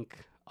I think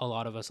a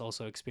lot of us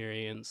also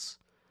experience,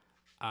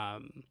 I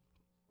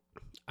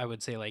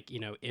would say, like, you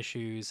know,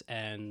 issues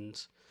and,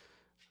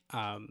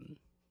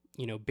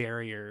 you know,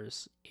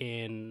 barriers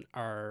in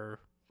our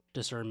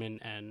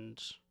discernment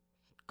and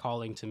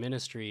calling to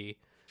ministry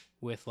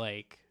with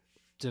like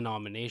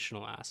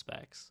denominational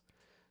aspects.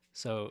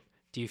 So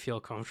do you feel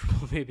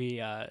comfortable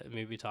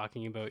maybe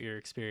talking about your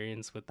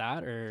experience with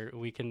that, or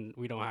we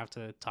don't have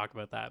to talk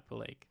about that, but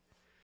like...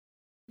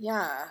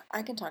 Yeah,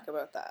 I can talk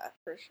about that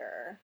for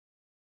sure.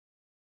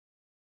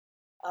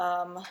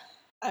 I'm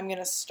going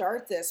to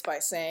start this by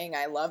saying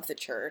I love the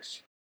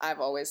church. I've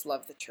always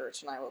loved the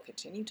church, and I will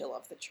continue to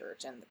love the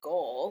church. And the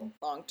goal,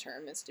 long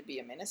term, is to be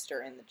a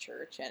minister in the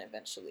church and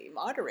eventually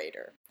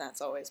moderator. That's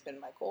always been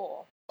my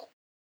goal.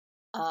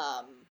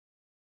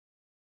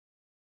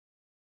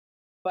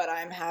 But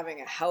I'm having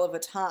a hell of a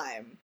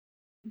time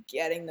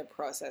getting the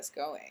process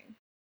going.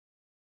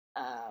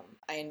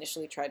 I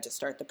initially tried to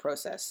start the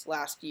process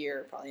last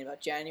year, probably about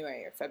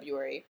January or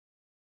February,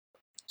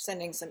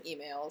 sending some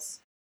emails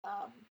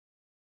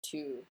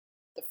to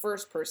the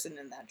first person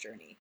in that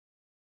journey.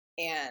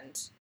 And,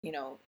 you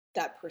know,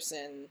 that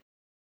person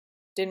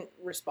didn't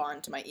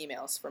respond to my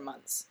emails for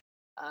months.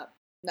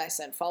 And I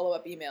sent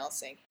follow-up emails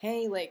saying,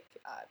 hey, like,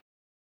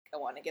 I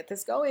want to get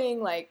this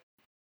going. Like,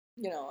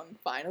 you know, I'm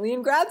finally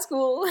in grad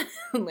school.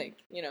 Like,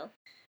 you know,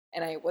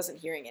 and I wasn't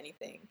hearing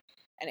anything.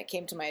 And it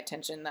came to my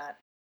attention that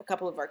a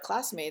couple of our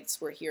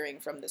classmates were hearing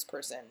from this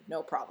person,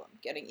 no problem,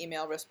 getting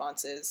email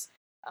responses,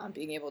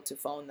 being able to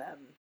phone them,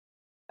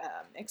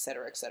 et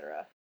cetera, et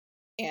cetera.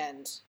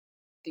 And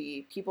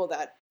the people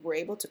that were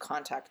able to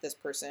contact this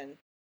person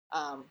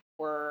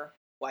were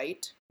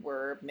white,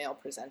 were male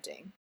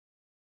presenting.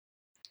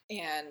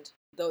 And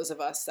those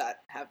of us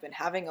that have been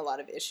having a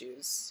lot of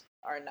issues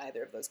are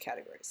neither of those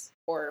categories,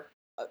 or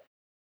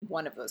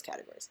one of those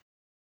categories.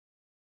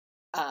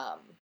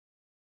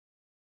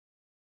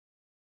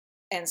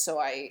 And so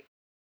I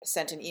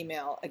sent an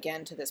email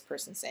again to this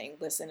person saying,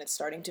 listen, it's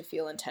starting to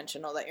feel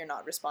intentional that you're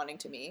not responding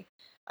to me.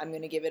 I'm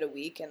going to give it a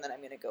week, and then I'm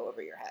going to go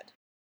over your head.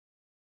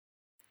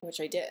 Which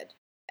I did.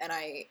 And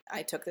I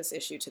took this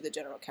issue to the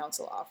General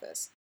Council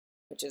office,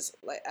 which is,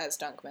 like, as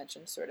Dunk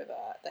mentioned, sort of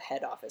the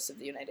head office of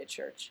the United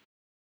Church.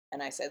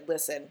 And I said,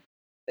 listen,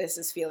 this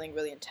is feeling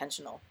really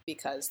intentional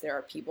because there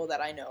are people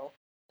that I know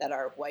that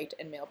are white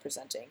and male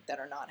presenting that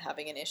are not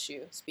having an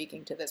issue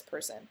speaking to this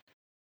person.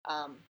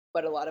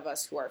 But a lot of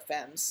us who are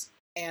femmes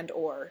and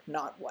or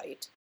not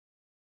white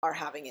are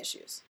having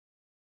issues.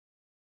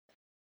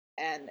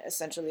 And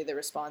essentially the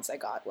response I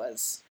got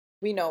was,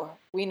 we know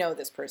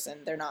this person,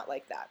 they're not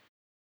like that.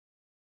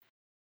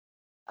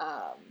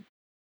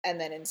 And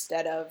then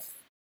instead of,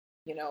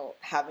 you know,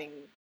 having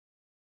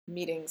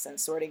meetings and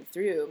sorting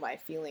through my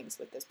feelings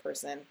with this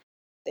person,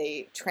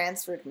 they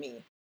transferred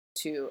me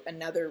to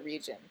another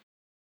region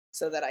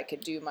so that I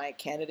could do my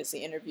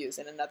candidacy interviews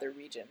in another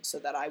region so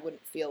that I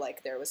wouldn't feel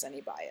like there was any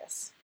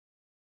bias.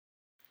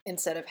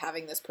 Instead of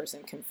having this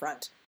person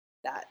confront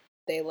that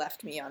they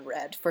left me on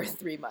red for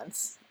 3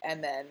 months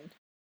and then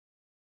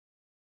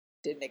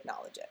didn't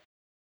acknowledge it.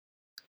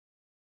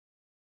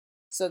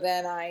 So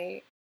then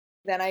I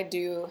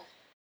do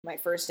my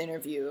first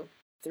interview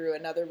through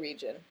another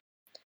region,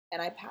 and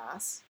I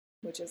pass,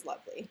 which is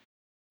lovely.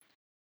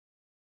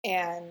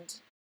 And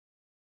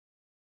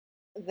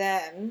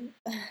then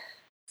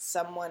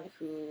someone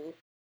who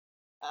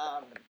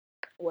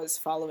was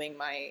following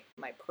my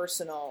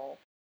personal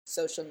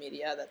social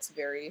media that's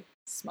very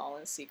small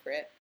and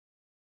secret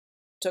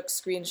took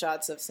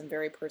screenshots of some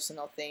very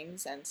personal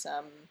things and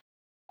some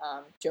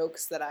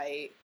jokes that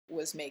I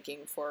was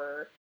making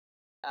for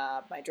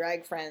my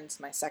drag friends,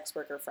 my sex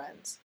worker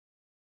friends,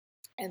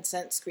 and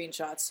sent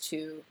screenshots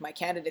to my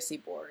candidacy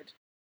board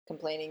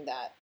complaining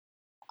that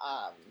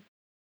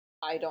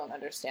I don't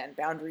understand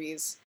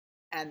boundaries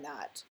and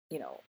that, you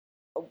know,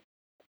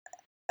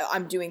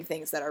 I'm doing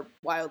things that are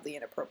wildly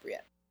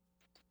inappropriate.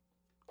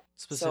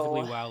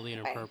 Specifically wildly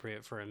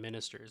inappropriate for a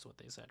minister is what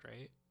they said,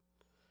 right?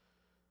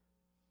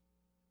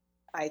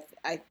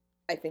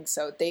 I think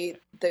so.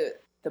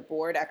 The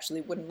board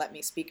actually wouldn't let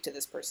me speak to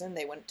this person.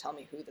 They wouldn't tell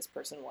me who this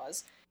person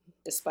was,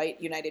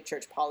 despite United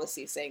Church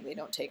policy saying they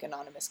don't take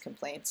anonymous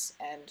complaints.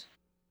 And,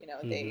 you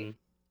know, they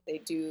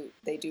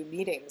do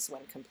meetings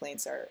when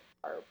complaints are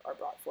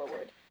brought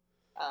forward.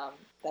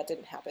 That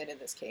didn't happen in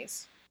this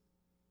case.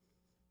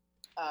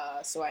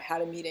 So I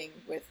had a meeting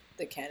with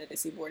the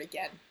candidacy board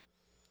again.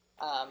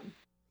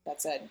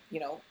 That said, you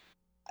know,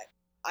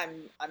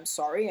 I'm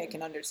sorry. I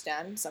can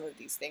understand some of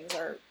these things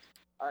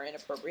are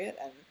inappropriate,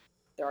 and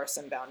there are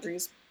some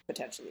boundaries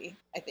potentially,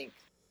 I think,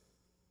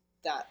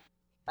 that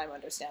I'm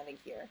understanding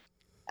here.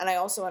 And I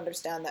also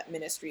understand that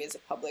ministry is a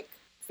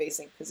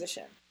public-facing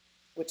position,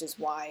 which is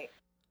why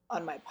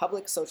on my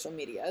public social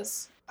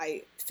medias,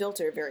 I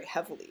filter very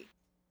heavily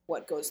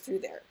what goes through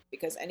there,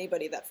 because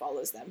anybody that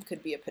follows them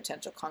could be a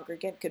potential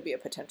congregant, could be a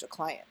potential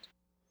client.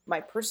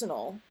 My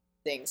personal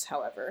things,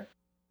 however,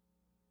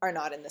 are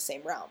not in the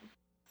same realm.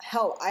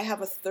 Hell, I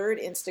have a third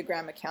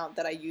Instagram account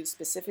that I use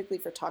specifically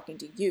for talking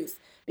to youth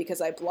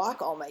because I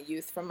block all my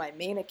youth from my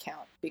main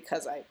account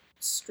because I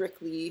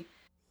strictly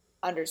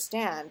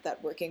understand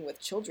that working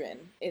with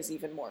children is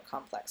even more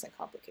complex and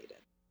complicated.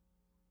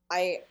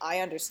 I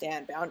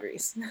understand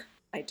boundaries.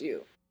 I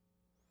do.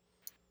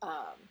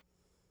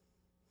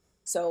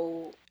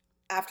 So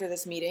after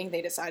this meeting,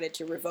 they decided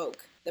to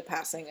revoke the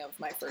passing of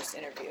my first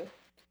interview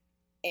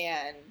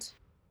and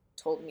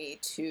told me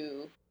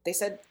they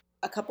said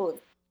a couple of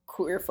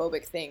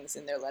queer-phobic things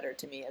in their letter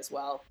to me as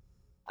well,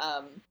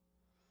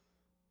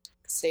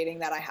 stating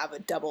that I have a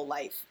double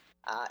life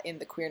in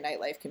the queer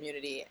nightlife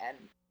community and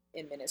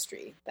in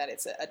ministry, that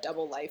it's a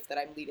double life that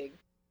I'm leading,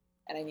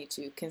 and I need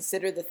to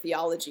consider the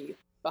theology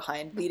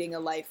behind leading a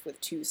life with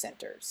two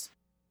centers,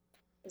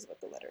 is what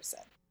the letter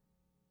said.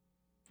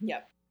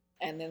 Yep.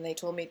 And then they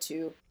told me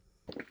to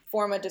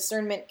form a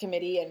discernment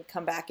committee and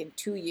come back in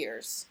 2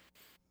 years.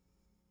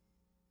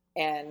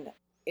 And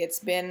it's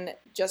been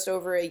just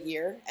over a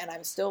year, and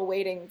I'm still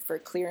waiting for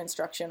clear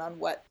instruction on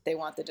what they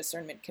want the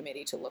discernment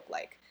committee to look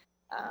like.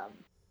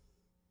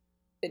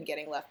 Been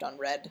getting left on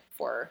red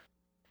for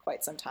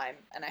quite some time,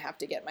 and I have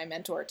to get my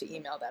mentor to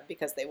email them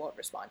because they won't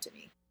respond to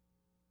me.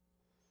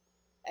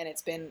 And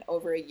it's been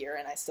over a year,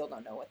 and I still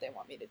don't know what they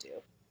want me to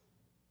do.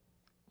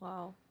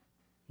 Wow.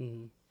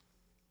 Mm-hmm.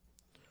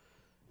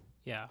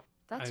 Yeah.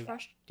 That's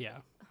frustrating. Yeah.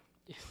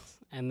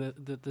 And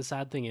the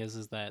sad thing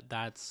is that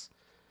that's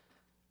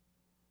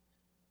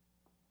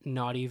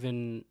not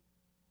even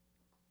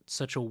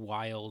such a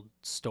wild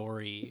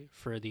story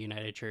for the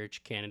United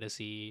Church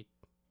candidacy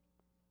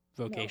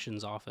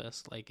vocations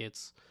office. Like,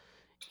 it's,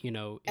 you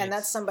know, and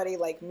that's somebody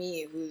like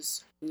me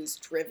who's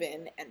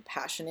driven and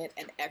passionate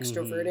and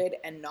extroverted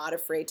and not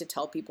afraid to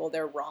tell people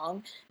they're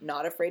wrong,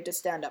 not afraid to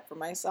stand up for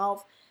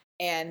myself.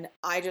 And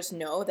I just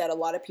know that a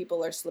lot of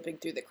people are slipping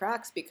through the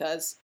cracks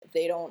because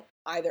they don't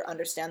either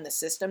understand the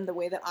system the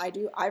way that I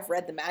do. I've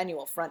read the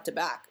manual front to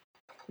back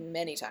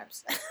many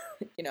times.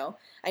 You know,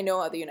 I know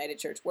how the United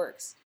Church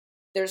works.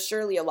 There's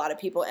surely a lot of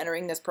people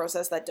entering this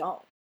process that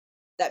don't,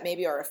 that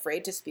maybe are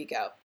afraid to speak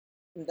out,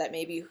 that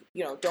maybe,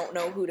 you know, don't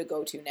know who to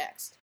go to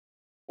next.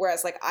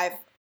 Whereas, like, I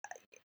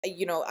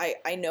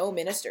know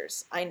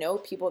ministers, I know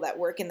people that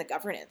work in the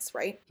governance,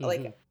 right?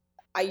 Like,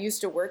 I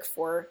used to work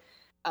for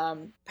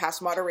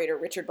past moderator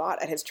Richard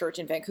Bott at his church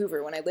in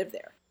Vancouver when I lived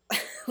there.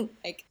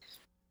 Like,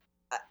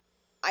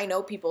 I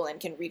know people and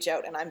can reach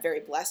out, and I'm very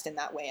blessed in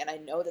that way. And I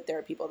know that there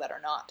are people that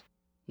are not.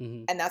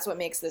 And that's what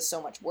makes this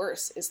so much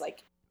worse, is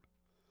like,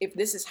 if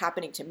this is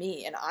happening to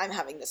me and I'm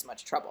having this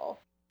much trouble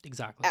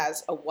exactly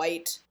as a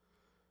white,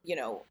 you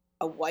know,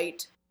 a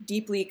white,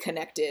 deeply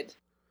connected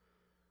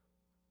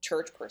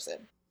church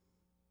person,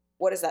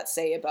 what does that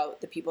say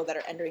about the people that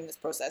are entering this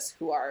process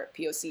who are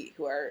POC,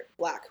 who are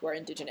Black, who are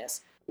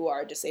Indigenous, who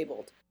are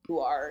disabled, who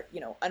are,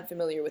 you know,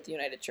 unfamiliar with the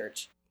United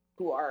Church,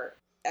 who are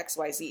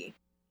XYZ?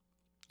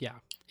 Yeah,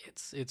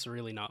 it's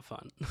really not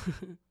fun.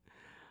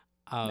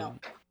 No.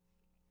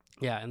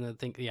 Yeah, and the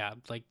thing, yeah,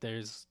 like,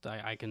 there's,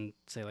 I can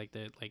say, like,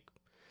 the, like,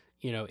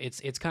 you know,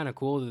 it's kind of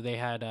cool that they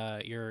had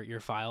your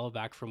file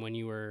back from when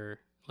you were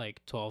like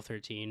 12,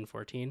 13,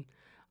 14.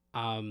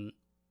 You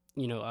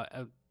know,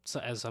 so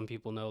as some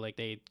people know, like,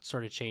 they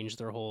sort of changed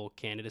their whole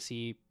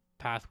candidacy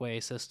pathway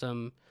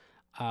system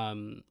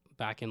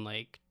back in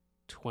like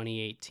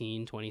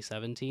 2018,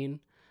 2017.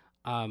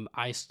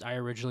 I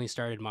originally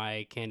started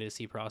my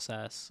candidacy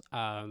process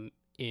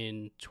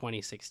in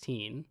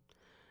 2016.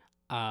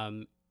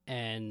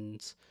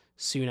 And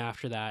soon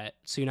after that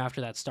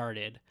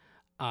started,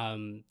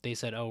 they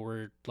said, oh,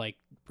 we're like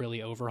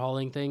really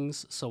overhauling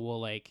things, so we'll,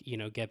 like, you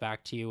know, get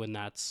back to you when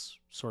that's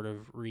sort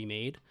of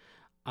remade.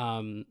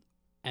 And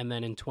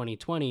then in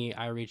 2020,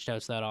 I reached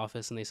out to that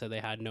office, and they said they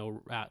had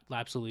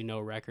absolutely no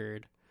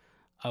record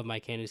of my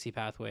candidacy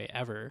pathway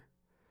ever.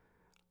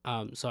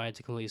 So I had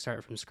to completely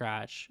start from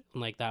scratch.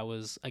 And, like, that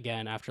was,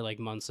 again, after like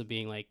months of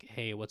being like,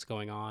 hey, what's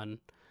going on?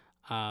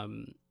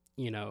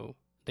 You know,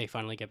 they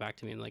finally get back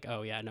to me and like,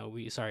 oh yeah, no,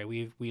 we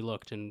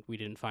looked and we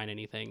didn't find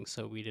anything,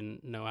 so we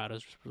didn't know how to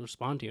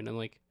respond to you. And I'm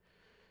like,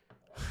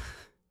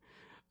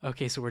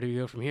 okay, so where do we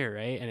go from here,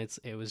 right? And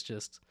it was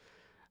just,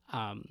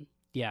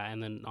 yeah,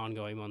 and then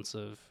ongoing months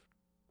of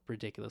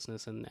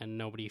ridiculousness, and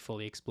nobody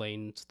fully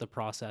explained the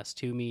process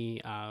to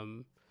me.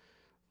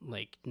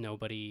 Like,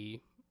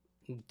 nobody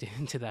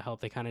did that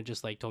help. They kind of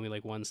just like told me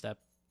like one step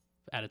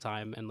at a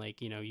time, and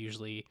like, you know,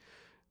 usually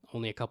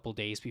only a couple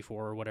days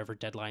before whatever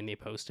deadline they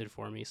posted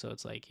for me. So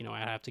it's like, you know, I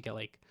have to get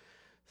like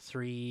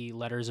 3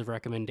 letters of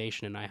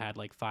recommendation, and I had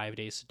like 5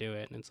 days to do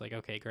it. And it's like,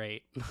 okay,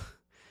 great.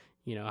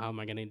 You know, how am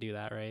I going to do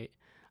that? Right.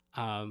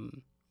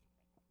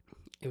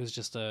 It was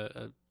just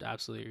a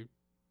absolutely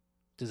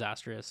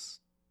disastrous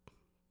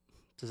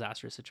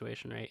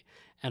situation. Right.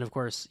 And of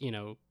course, you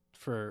know,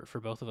 for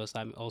both of us,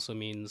 that also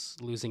means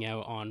losing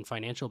out on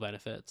financial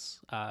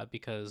benefits,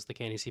 because the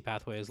candidacy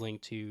pathway is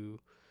linked to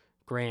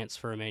grants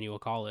for Emmanuel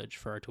College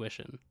for our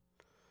tuition.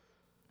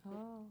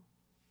 Oh.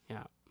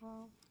 Yeah.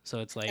 Wow.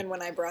 So it's like, And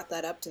when I brought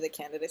that up to the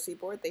candidacy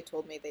board, they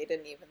told me they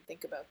didn't even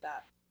think about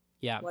that.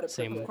 yeah, What a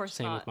same privilege.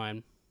 with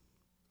mine.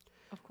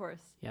 Of course.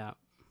 Yeah.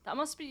 That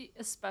must be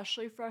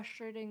especially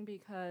frustrating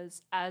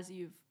because, as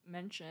you've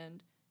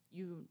mentioned,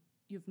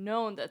 you've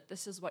known that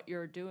this is what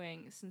you're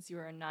doing since you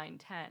were 9,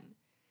 10.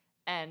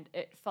 And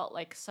it felt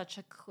like such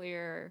a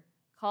clear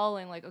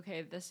calling, like,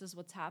 okay, this is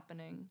what's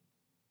happening.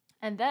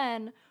 And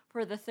then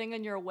for the thing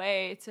in your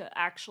way to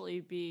actually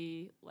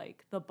be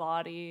like the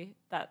body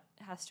that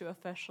has to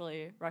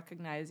officially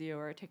recognize you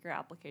or take your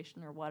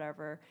application or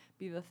whatever,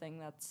 be the thing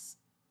that's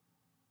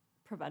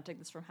preventing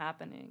this from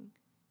happening.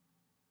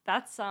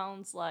 That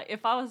sounds like,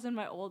 if I was in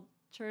my old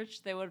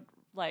church, they would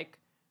like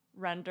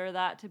render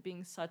that to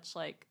being such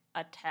like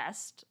a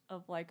test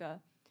of like a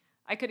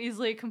I could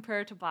easily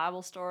compare it to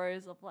Bible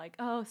stories of like,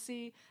 oh,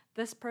 see,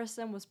 this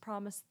person was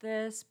promised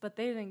this, but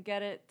they didn't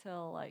get it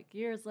till like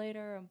years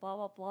later and blah,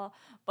 blah, blah.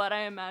 But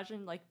I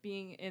imagine like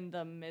being in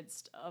the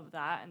midst of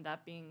that and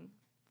that being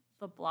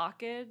the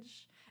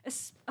blockage.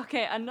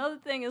 Okay, another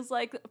thing is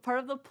like part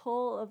of the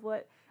pull of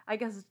what I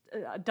guess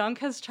Dunk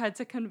has tried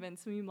to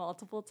convince me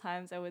multiple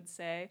times, I would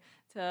say,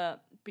 to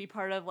be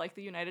part of like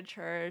the United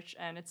Church,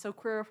 and it's so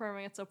queer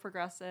affirming, it's so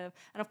progressive,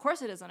 and of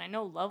course it is. And I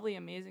know lovely,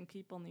 amazing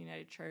people in the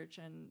United Church,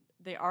 and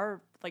they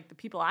are like the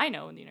people I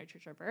know in the United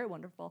Church are very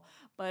wonderful.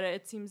 But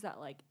it seems that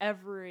like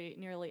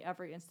nearly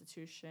every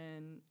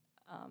institution,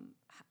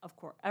 of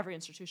course, every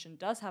institution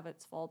does have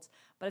its faults,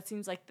 but it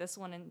seems like this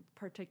one in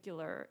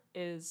particular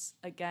is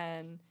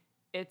again,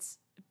 it's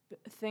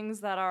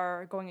things that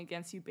are going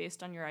against you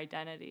based on your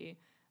identity,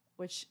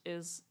 which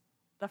is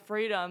the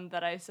freedom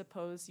that I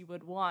suppose you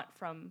would want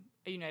from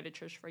a United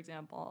Church, for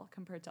example,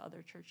 compared to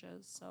other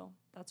churches. So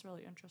that's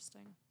really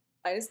interesting.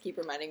 I just keep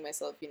reminding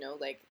myself,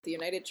 like the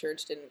United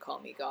Church didn't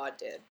call me, God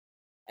did.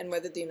 And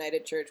whether the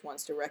United Church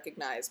wants to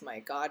recognize my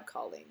God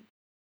calling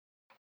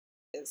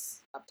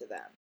is up to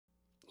them.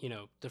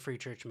 The free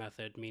church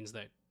method means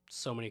that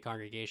so many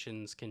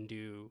congregations can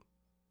do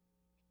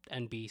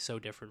and be so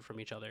different from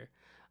each other,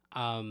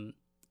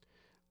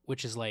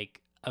 which is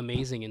like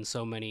amazing in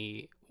so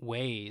many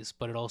ways,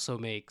 but it also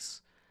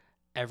makes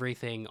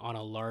everything on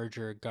a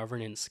larger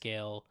governance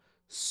scale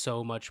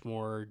so much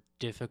more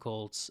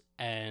difficult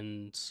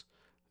and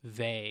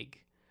vague.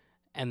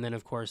 And then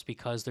of course,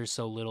 because there's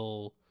so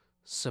little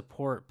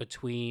support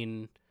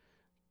between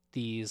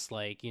these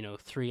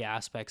three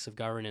aspects of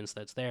governance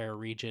that's there: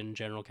 region,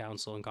 general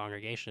council, and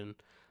congregation,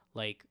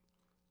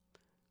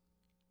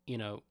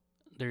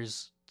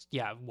 there's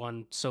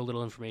one, so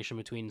little information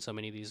between so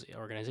many of these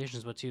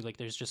organizations, but two,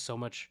 there's just so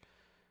much,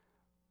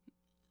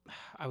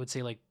 I would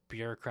say,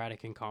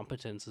 bureaucratic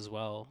incompetence as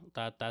well.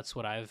 That's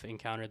what I've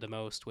encountered the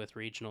most with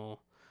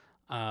regional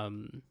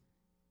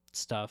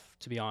stuff,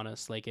 to be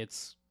honest.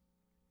 It's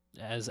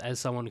as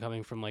someone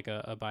coming from a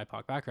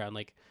BIPOC background,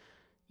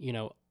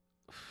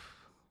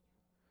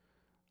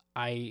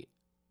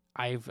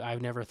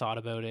 I've never thought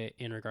about it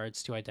in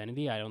regards to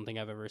identity. I don't think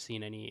I've ever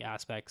seen any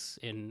aspects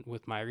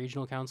with my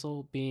regional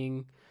council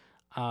being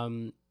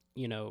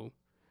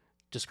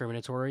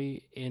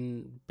discriminatory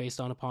based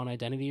upon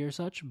identity or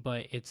such,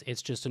 but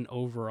it's just an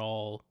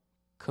overall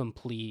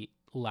complete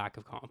lack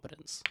of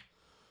competence.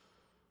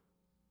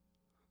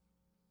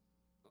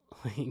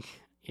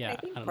 Yeah, I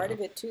think part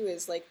of it too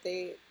is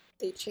they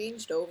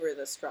changed over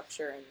the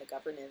structure and the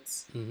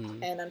governance,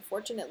 and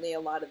unfortunately a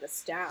lot of the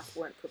staff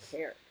weren't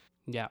prepared.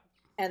 Yeah.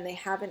 And they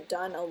haven't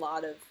done a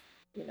lot of,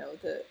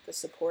 the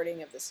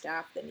supporting of the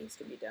staff that needs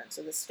to be done.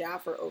 So the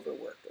staff are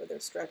overworked, or they're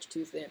stretched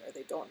too thin, or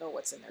they don't know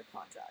what's in their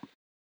contract.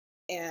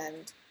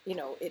 And,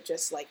 it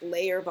just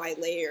layer by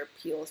layer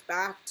peels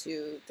back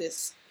to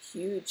this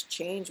huge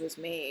change was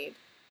made.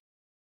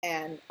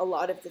 And a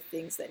lot of the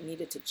things that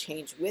needed to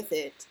change with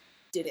it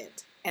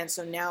didn't. And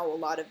so now a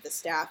lot of the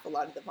staff, a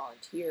lot of the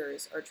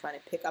volunteers are trying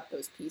to pick up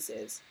those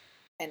pieces.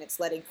 And it's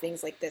letting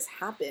things like this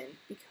happen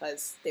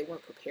because they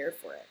weren't prepared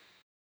for it.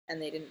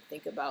 And they didn't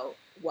think about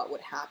what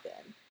would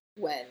happen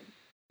when,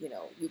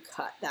 you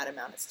cut that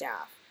amount of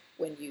staff,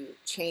 when you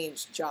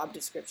change job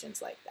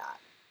descriptions like that,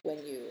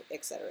 when you,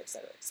 et cetera, et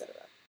cetera, et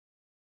cetera.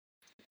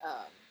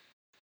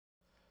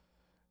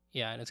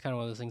 Yeah, and it's kind of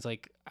one of those things, I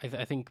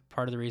think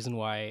part of the reason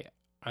why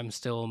I'm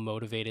still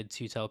motivated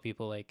to tell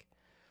people,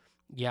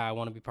 yeah, I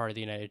want to be part of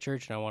the United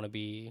Church and I want to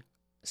be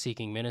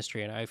seeking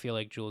ministry, and I feel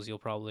like, Jules, you'll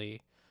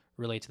probably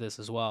relate to this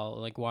as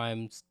well, why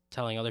I'm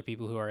telling other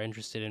people who are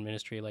interested in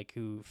ministry,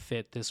 who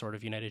fit this sort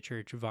of United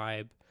Church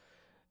vibe,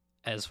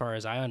 as far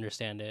as I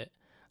understand it,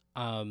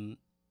 the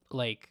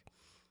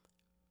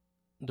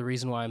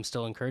reason why I'm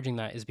still encouraging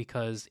that is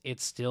because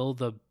it's still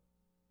the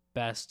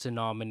best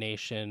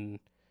denomination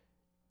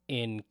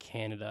in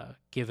Canada,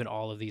 given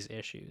all of these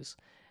issues.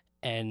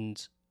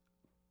 And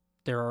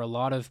there are a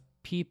lot of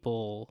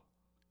people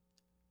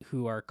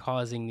who are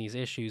causing these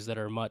issues that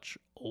are much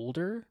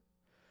older,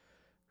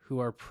 who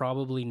are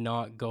probably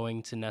not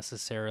going to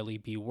necessarily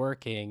be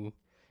working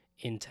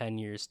in 10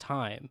 years'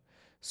 time.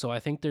 So I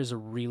think there's a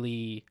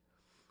really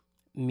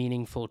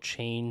meaningful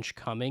change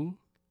coming.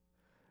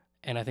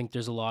 And I think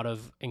there's a lot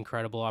of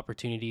incredible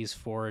opportunities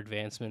for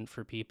advancement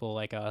for people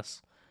like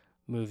us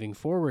moving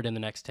forward in the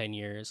next 10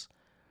 years.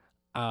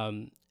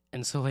 And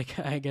so,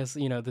 I guess,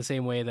 the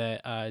same way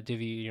that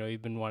Divi,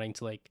 you've been wanting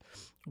to,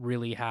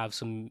 really have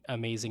some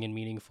amazing and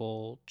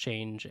meaningful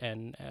change,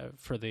 and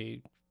for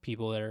the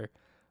people that are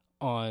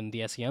on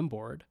the SEM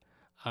board,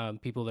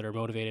 people that are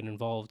motivated and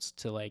involved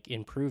to,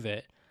 improve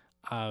it.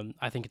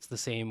 I think it's the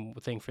same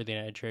thing for the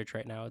United Church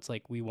right now. It's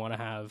we want to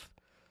have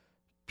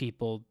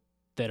people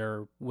that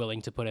are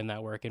willing to put in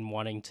that work and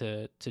wanting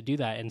to do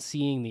that and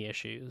seeing the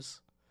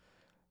issues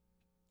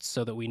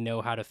so that we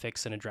know how to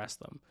fix and address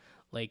them.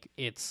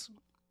 It's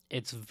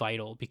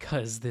vital,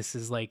 because this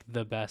is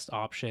the best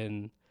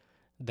option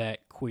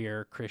that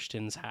queer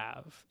Christians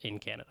have in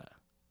Canada.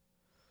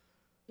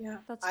 Yeah.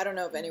 I don't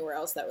know of anywhere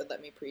else that would let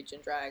me preach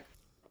in drag.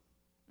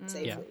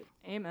 safely.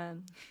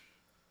 Amen.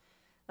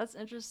 That's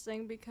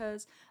interesting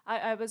because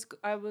I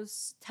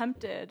was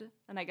tempted,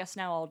 and I guess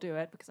now I'll do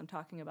it because I'm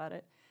talking about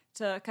it,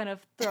 to kind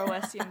of throw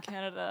SCM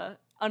Canada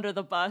under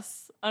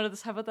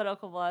this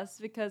hypothetical bus,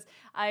 because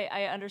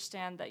I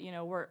understand that, you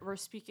know, we're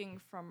speaking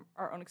from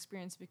our own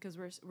experience because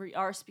we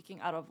are speaking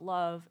out of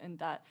love, and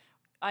that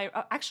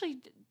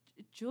actually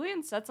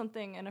Julian said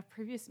something in a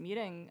previous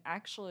meeting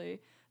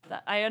actually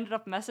that I ended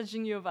up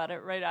messaging you about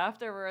it right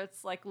after, where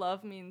it's like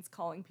love means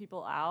calling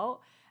people out.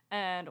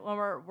 And when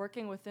we're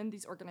working within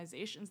these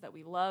organizations that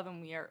we love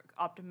and we are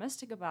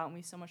optimistic about and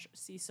we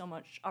see so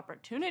much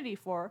opportunity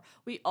for,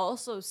 we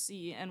also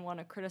see and want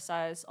to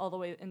criticize all the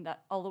ways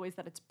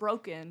that it's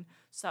broken,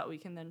 so that we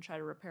can then try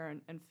to repair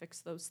and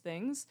fix those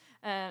things.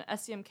 And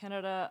SCM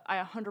Canada, I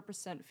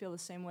 100% feel the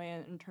same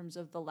way in terms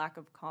of the lack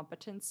of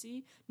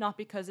competency, not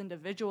because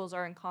individuals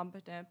are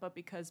incompetent, but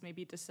because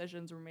maybe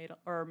decisions were made,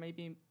 or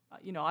maybe,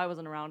 you know, I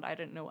wasn't around, I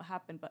didn't know what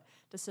happened, but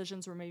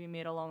decisions were maybe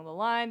made along the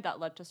line that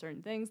led to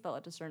certain things, that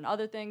led to certain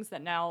other things,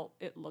 that now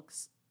it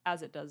looks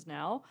as it does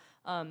now.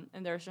 And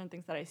there are certain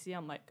things that I see,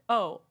 I'm like,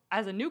 oh,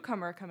 as a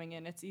newcomer coming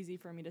in, it's easy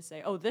for me to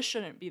say, oh, this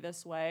shouldn't be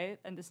this way,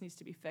 and this needs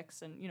to be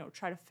fixed, and, you know,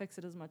 try to fix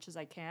it as much as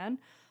I can.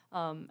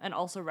 And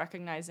also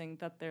recognizing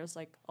that there's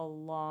like a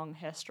long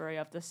history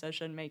of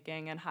decision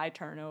making and high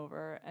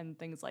turnover and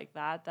things like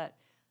that that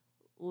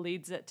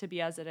leads it to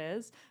be as it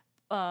is.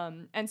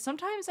 And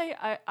sometimes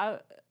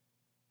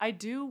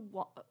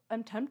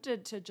I'm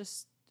tempted to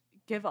just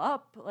give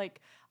up.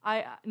 Like,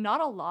 not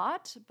a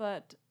lot,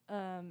 but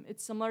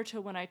it's similar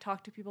to when I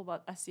talk to people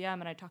about SCM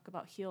and I talk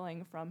about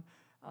healing from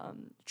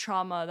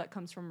trauma that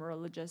comes from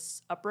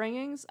religious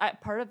upbringings.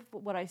 Part of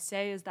what I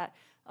say is that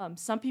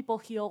some people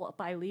heal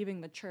by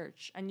leaving the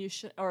church, and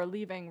or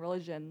leaving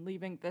religion,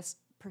 leaving this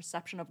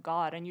perception of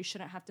God, and you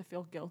shouldn't have to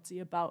feel guilty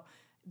about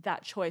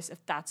that choice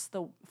if that's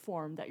the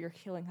form that your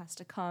healing has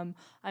to come.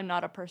 I'm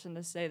not a person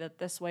to say that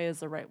this way is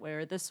the right way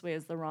or this way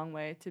is the wrong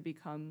way to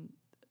become,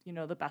 you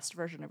know, the best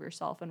version of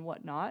yourself and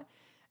whatnot.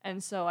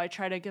 And so I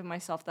try to give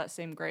myself that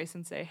same grace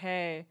and say,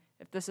 hey,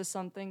 if this is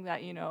something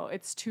that, you know,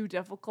 it's too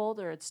difficult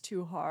or it's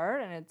too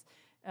hard and it's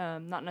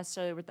not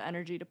necessarily worth the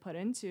energy to put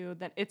into,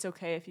 then it's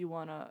okay if you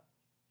want to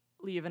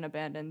leave and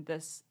abandon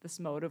this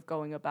mode of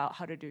going about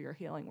how to do your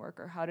healing work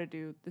or how to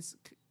do this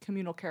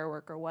communal care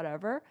work or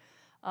whatever.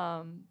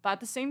 But at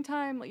the same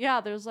time, yeah,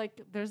 there's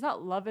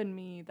that love in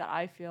me that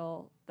I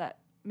feel that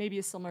maybe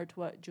is similar to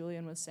what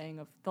Julian was saying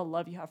of the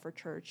love you have for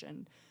church.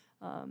 And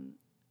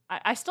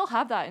I still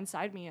have that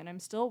inside me, and I'm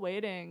still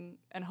waiting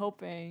and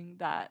hoping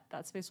that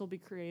that space will be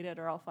created,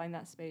 or I'll find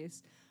that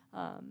space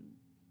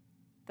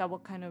that will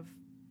kind of,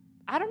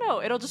 I don't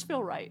know, it'll just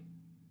feel right.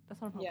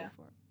 That's what I'm hoping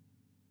for.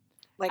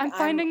 Like, I'm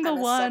finding the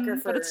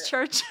one, but it's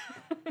church.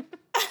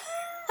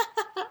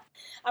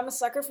 I'm a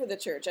sucker for the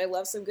church. I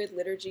love some good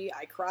liturgy.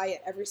 I cry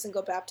at every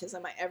single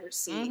baptism I ever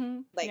see.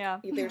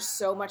 Mm-hmm. There's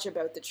so much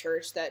about the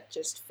church that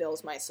just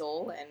fills my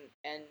soul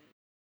and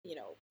you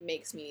know,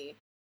 makes me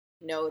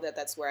know that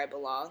that's where I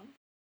belong.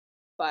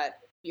 But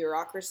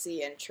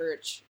bureaucracy and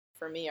church,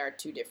 for me, are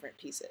two different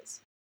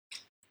pieces.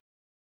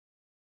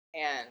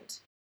 And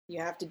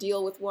you have to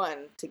deal with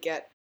one to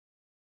get,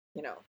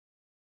 you know,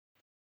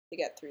 to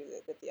get through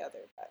with the other.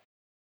 But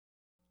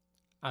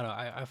I don't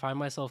know, I find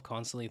myself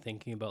constantly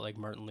thinking about, like,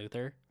 Martin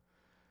Luther.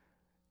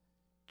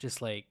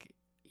 Just, like,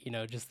 you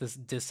know, just this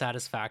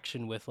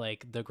dissatisfaction with,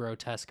 like, the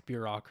grotesque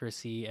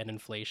bureaucracy and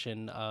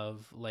inflation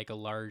of, like, a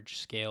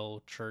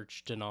large-scale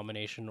church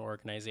denomination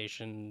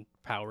organization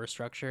power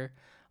structure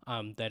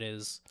that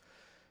is,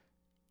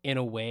 in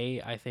a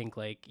way, I think,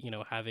 like, you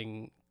know,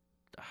 having,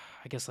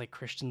 I guess, like,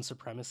 Christian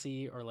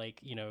supremacy or, like,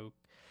 you know,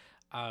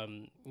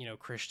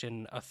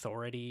 Christian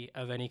authority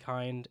of any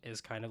kind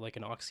is kind of like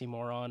an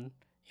oxymoron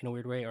in a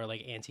weird way, or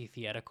like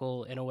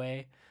antithetical in a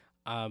way,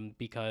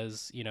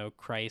 because, you know,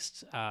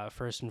 Christ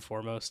first and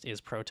foremost is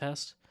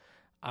protest,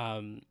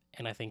 and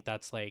I think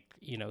that's, like,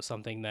 you know,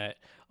 something that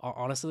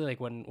honestly, like,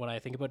 when I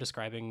think about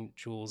describing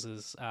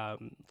Jules's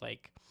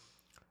like,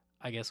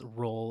 I guess,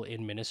 role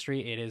in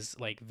ministry, it is,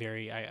 like,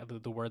 very,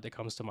 the word that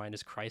comes to mind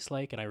is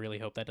Christ-like, and I really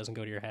hope that doesn't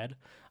go to your head,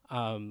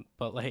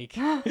 but, like,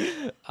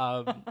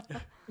 no,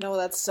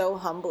 that's so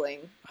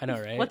humbling. I know,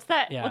 right? What's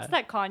that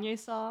Kanye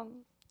song?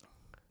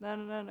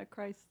 No,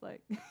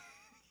 Christ-like.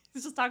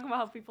 He's just talking about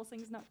how people sing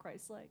he's not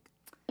Christ-like.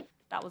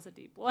 That was a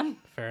deep one.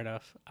 Fair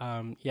enough.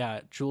 Yeah,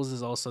 Jules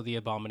is also the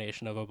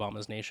abomination of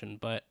Obama's nation,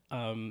 but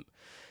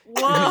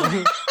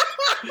whoa.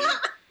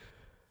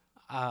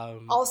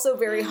 Also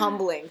very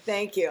humbling.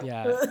 Thank you.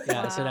 Yeah.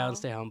 Wow. Sit down,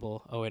 stay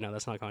humble. Oh wait, no,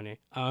 that's not Kanye.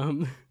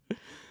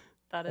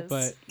 That is.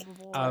 But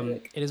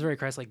it is very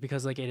Christ-like,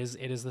 because, like, it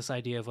is this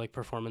idea of, like,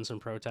 performance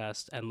and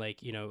protest, and,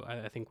 like, you know,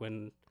 I think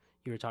when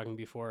you were talking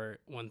before,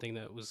 one thing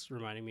that was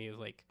reminding me of,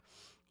 like,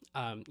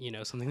 you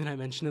know, something that I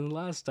mentioned in the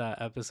last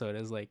episode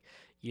is, like,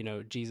 you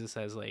know, Jesus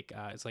says, like,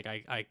 it's like,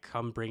 I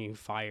come bringing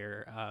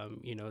fire.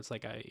 You know, it's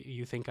like,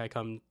 you think I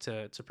come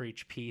to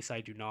preach peace.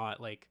 I do not.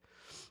 Like,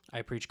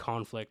 I preach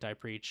conflict. I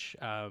preach,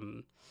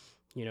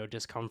 you know,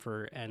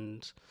 discomfort.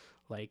 And,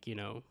 like, you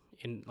know,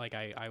 in like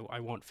I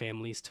want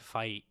families to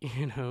fight,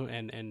 you know,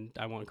 and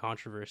I want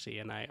controversy,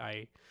 and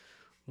I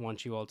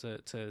want you all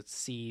to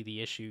see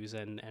the issues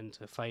and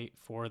to fight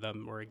for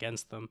them or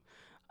against them.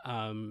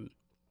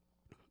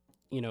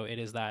 You know, it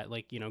is that,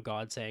 like, you know,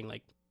 God saying,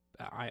 like,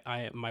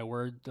 my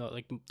word,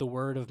 like the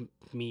word of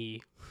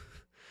me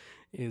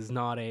is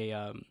not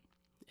a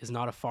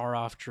far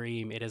off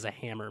dream. It is a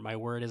hammer. My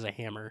word is a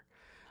hammer.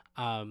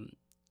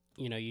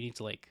 You know, you need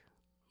to like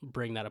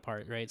bring that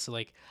apart, right? So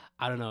like,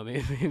 I don't know,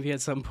 maybe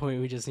at some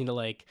point we just need to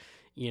like,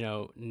 you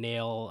know,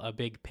 nail a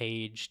big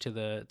page to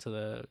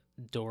the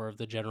door of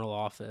the general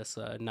office,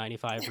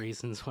 95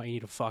 reasons why you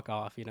need to fuck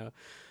off, you know.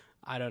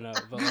 I don't know,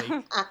 but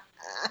like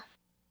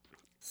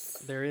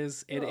there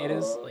is it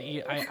is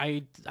like,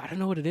 I don't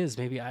know what it is.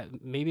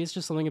 Maybe it's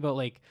just something about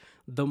like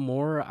the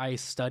more I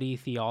study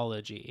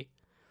theology,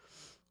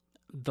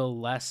 the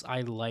less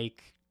I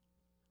like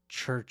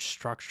church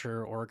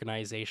structure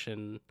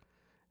organization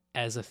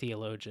as a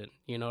theologian.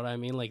 You know what I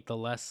mean? Like the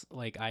less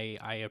like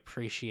I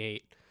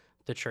appreciate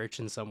the church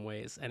in some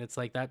ways. And it's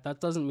like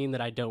that doesn't mean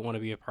that I don't want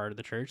to be a part of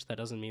the church. That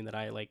doesn't mean that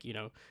I like, you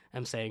know,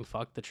 am saying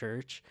fuck the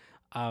church.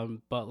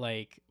 But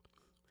like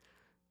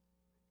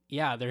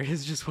yeah, there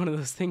is just one of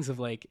those things of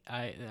like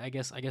I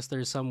guess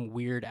there's some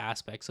weird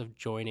aspects of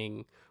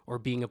joining or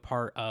being a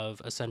part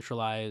of a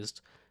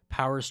centralized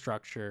power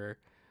structure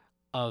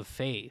of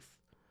faith.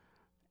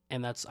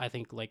 And that's, I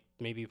think, like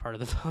maybe part of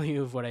the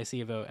value of what I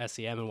see about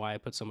SEM and why I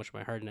put so much of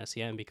my heart in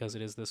SEM, because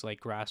it is this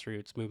like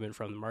grassroots movement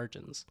from the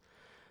margins.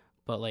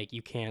 But like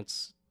you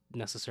can't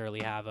necessarily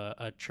have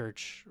a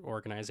church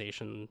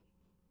organization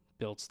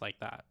built like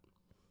that.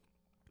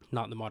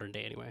 Not in the modern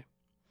day anyway.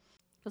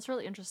 That's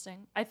really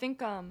interesting. I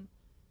think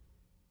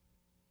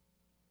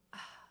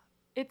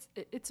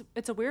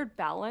it's a weird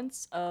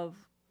balance of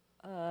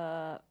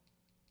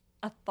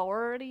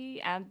authority,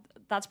 and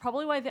that's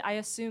probably why I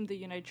assume the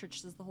United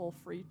Church is the whole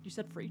free. You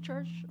said free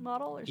church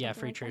model, or something Yeah,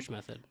 free like church that?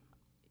 method.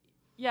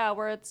 Yeah,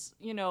 where it's,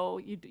 you know,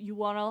 you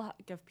want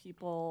to give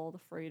people the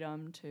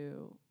freedom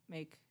to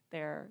make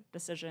their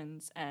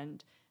decisions,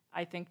 and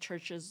I think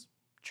church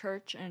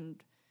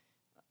and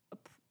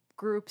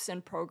groups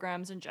and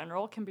programs in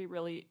general can be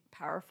really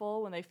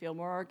powerful when they feel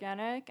more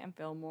organic and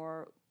feel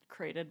more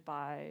created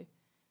by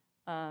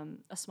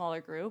a smaller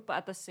group. But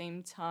at the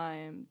same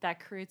time, that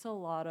creates a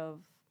lot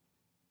of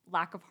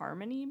lack of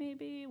harmony,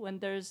 maybe, when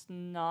there's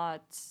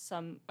not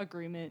some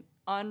agreement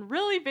on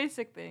really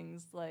basic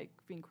things like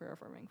being queer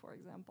affirming, for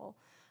example.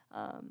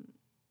 So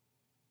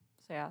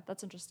yeah,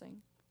 that's interesting.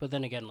 But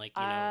then again, like,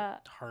 you know,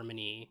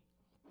 harmony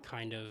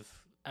kind of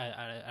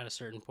at a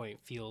certain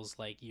point feels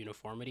like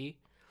uniformity.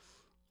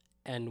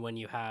 And when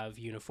you have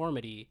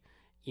uniformity,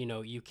 you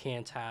know, you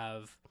can't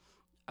have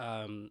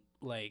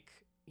like,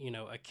 you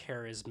know, a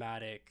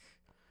charismatic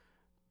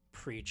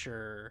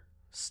preacher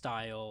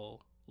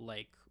style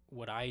like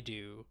what I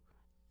do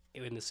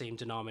in the same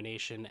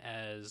denomination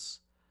as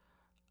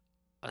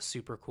a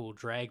super cool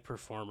drag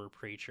performer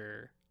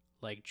preacher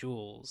like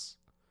Jules,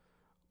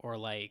 or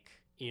like,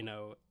 you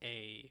know,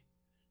 a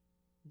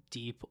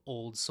deep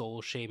old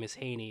soul Seamus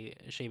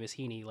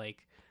Heaney,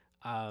 like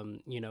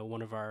you know,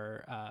 one of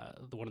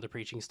the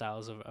preaching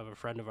styles of a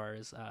friend of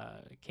ours,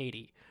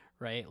 Katie,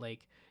 right?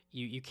 Like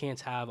you can't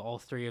have all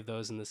three of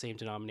those in the same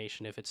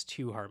denomination if it's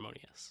too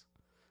harmonious.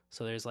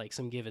 So there's like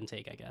some give and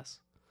take, I guess.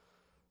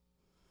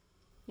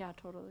 Yeah,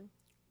 totally.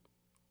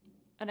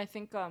 And I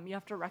think you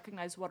have to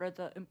recognize what are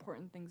the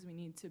important things we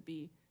need to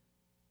be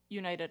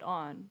united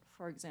on.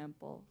 For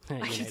example,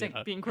 I should say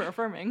being queer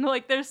affirming.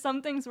 Like, there's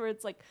some things where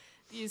it's like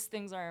these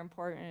things are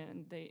important,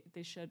 and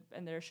they should,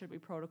 and there should be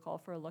protocol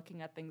for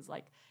looking at things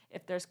like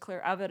if there's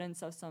clear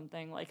evidence of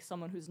something, like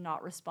someone who's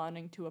not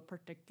responding to a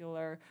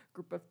particular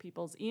group of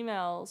people's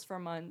emails for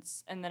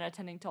months and then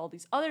attending to all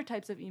these other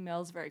types of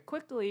emails very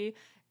quickly.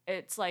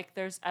 It's like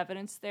there's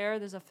evidence there.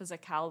 There's a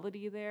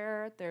physicality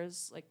there.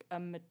 There's like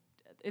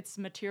it's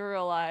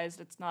materialized.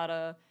 It's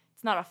not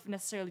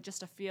necessarily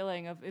just a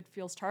feeling of it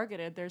feels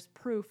targeted. There's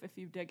proof. If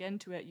you dig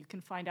into it, you can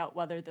find out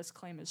whether this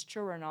claim is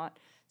true or not.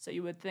 So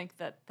you would think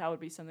that would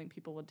be something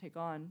people would take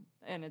on,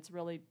 and it's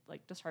really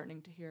like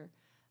disheartening to hear.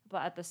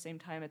 But at the same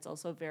time, it's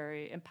also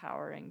very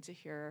empowering to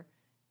hear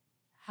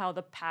how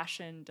the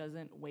passion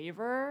doesn't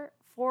waver.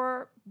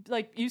 For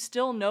like, you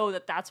still know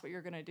that that's what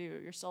you're gonna do.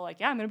 You're still like,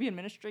 yeah, I'm gonna be in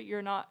ministry.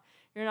 You're not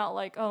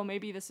like, oh,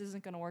 maybe this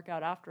isn't gonna work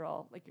out after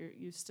all. Like,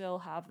 you still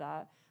have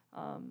that,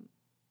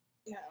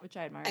 Yeah, which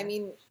I admire. I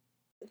mean,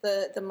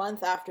 the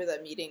month after the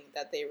meeting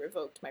that they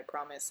revoked my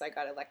promise, I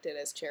got elected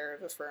as chair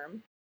of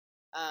Affirm,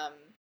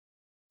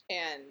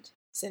 and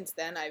since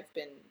then I've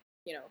been,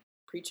 you know,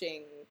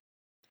 preaching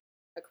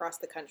across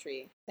the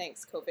country,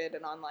 thanks COVID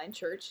and online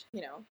church,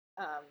 you know,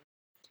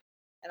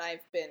 and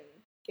I've been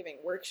giving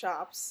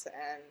workshops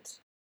and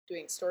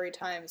doing story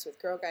times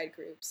with Girl Guide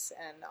groups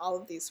and all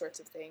of these sorts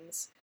of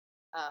things,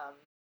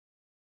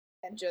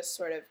 and just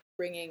sort of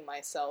bringing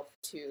myself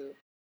to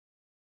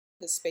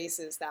the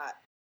spaces that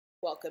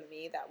welcome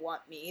me, that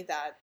want me,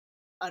 that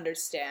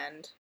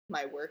understand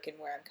my work and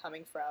where I'm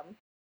coming from.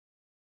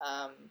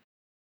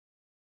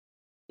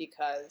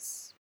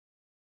 because,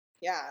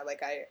 yeah,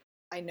 like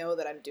I know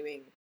that I'm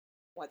doing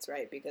what's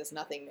right because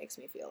nothing makes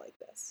me feel like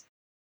this.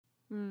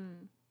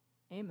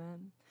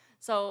 Amen.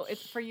 So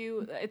for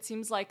you, it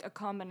seems like a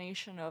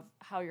combination of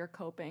how you're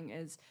coping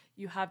is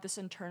you have this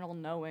internal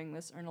knowing,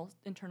 this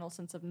internal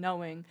sense of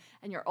knowing,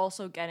 and you're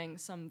also getting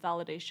some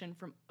validation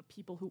from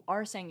people who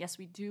are saying, yes,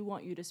 we do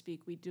want you to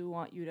speak, we do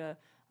want you to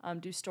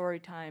do story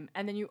time.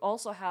 And then you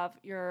also have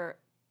your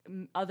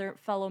other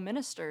fellow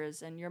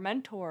ministers and your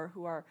mentor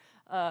who are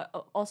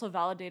also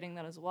validating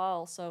that as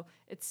well. So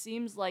it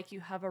seems like you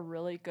have a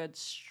really good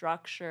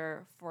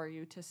structure for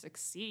you to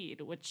succeed,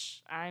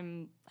 which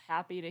I'm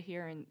happy to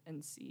hear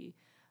and see.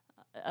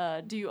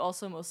 Do you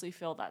also mostly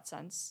feel that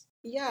sense?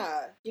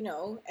 Yeah,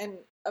 and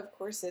of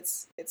course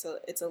it's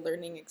a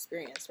learning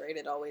experience, right?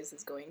 It always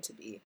is going to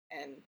be.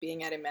 And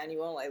being at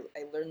Emmanuel,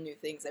 I learn new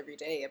things every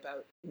day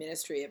about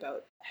ministry,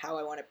 about how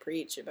I want to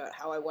preach, about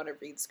how I want to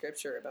read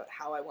scripture, about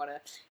how I want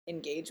to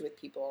engage with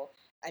people.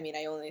 I mean,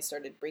 I only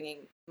started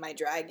bringing my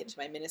drag into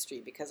my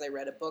ministry because I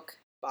read a book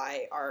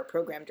by our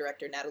program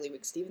director, Natalie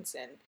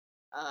Wigg-Stevenson,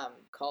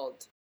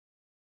 called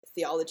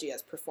Theology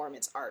as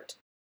Performance Art.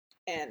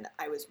 And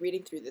I was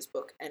reading through this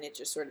book and it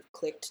just sort of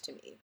clicked to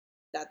me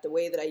that the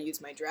way that I use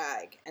my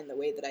drag and the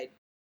way that I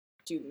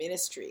do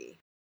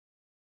ministry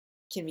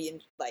can be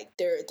like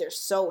they're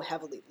so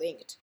heavily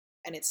linked,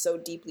 and it's so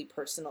deeply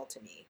personal to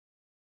me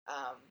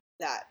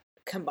that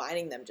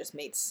combining them just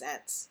made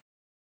sense.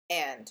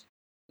 And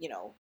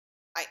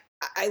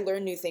I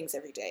learn new things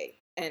every day,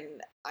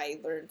 and I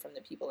learn from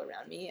the people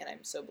around me, and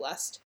I'm so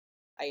blessed.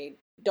 I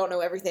don't know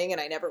everything,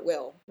 and I never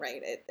will,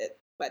 right?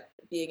 But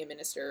being a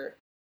minister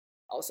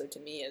also to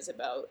me is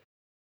about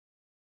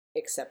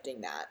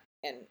accepting that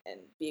and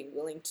being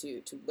willing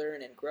to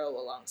learn and grow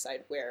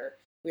alongside where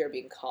we are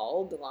being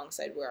called,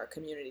 alongside where our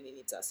community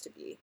needs us to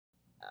be.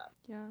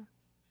 Yeah.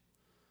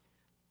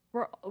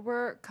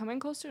 We're coming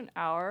close to an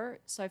hour,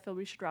 so I feel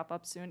we should wrap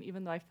up soon,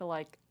 even though I feel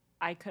like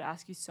I could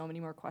ask you so many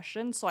more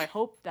questions. So I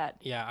hope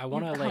that I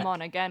want to come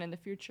on again in the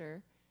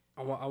future.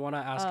 I want to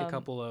ask a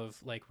couple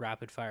of like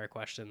rapid fire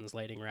questions,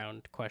 lightning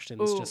round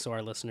questions, just so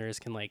our listeners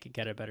can like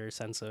get a better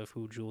sense of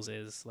who Jules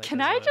is. Like, can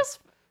I just,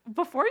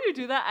 before you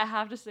do that, I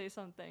have to say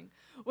something,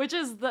 which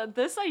is that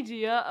this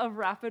idea of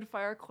rapid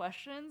fire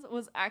questions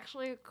was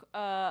actually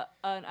an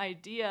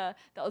idea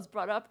that was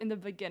brought up in the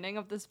beginning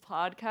of this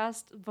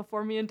podcast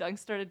before me and Dunk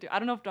started doing. I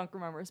don't know if Dunk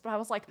remembers, but I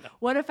was like,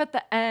 what if at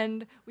the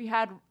end we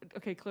had,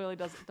 okay, clearly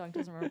Dunk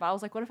doesn't remember, but I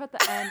was like, what if at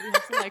the end we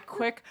had some like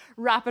quick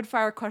rapid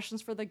fire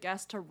questions for the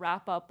guest to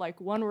wrap up, like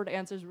one word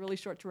answers really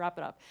short to wrap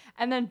it up.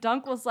 And then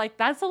Dunk was like,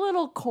 that's a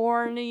little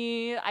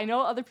corny. I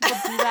know other people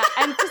do that.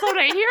 And so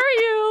to hear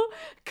you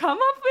come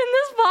up in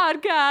this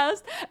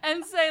podcast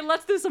and say,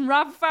 let's do some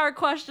rapid fire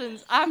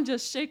questions, I'm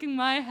just shaking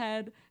my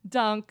head,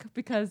 Dunk,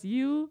 because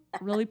you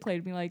really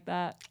played me like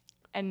that,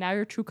 and now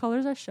your true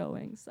colors are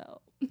showing.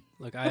 So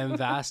look, I am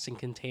vast and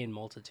contain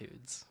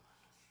multitudes.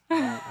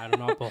 I'm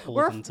not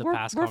beholden to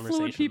past we're conversations.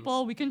 Fluid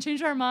people, we can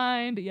change our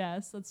mind.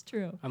 Yes, that's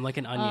true. I'm like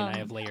an onion. I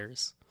have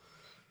layers.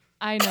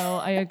 I know,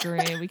 I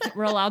agree.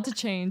 We're allowed to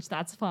change.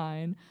 That's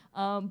fine.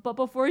 But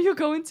before you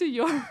go into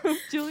your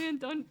Julian,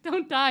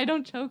 don't die,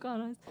 don't choke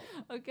on us.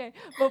 Okay.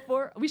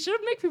 We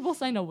should make people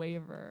sign a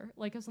waiver.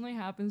 Like if something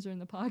happens during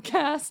the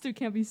podcast, you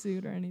can't be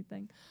sued or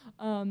anything.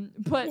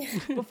 But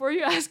before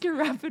you ask your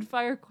rapid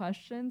fire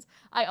questions,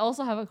 I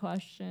also have a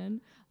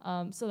question.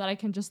 So that I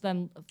can just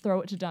then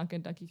throw it to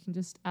Duncan. Dunk, you can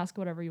just ask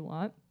whatever you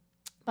want.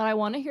 But I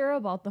want to hear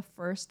about the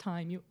first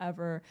time you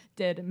ever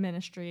did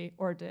ministry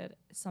or did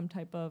some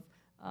type of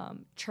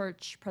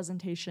church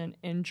presentation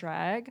in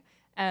drag,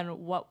 and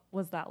what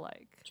was that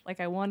like? Like,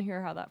 I want to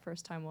hear how that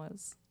first time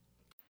was.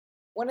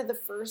 One of the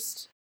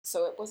first,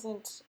 so it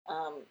wasn't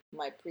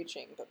my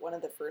preaching, but one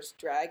of the first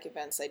drag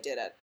events I did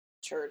at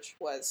church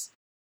was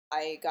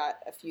I got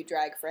a few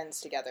drag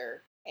friends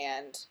together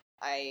and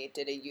I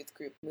did a youth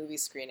group movie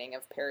screening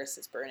of Paris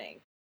is Burning.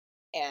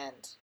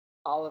 And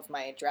all of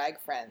my drag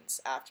friends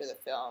after the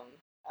film,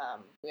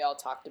 we all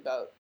talked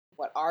about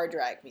what our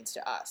drag means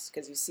to us,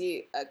 because you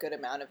see a good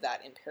amount of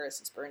that in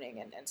Paris is Burning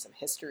and some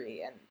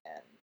history and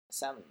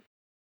some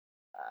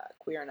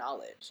queer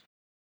knowledge.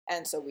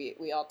 And so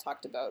we all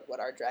talked about what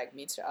our drag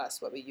means to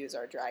us, what we use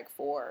our drag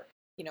for,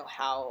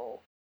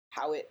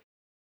 how it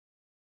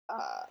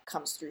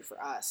comes through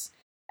for us,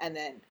 and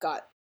then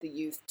got the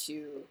youth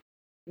to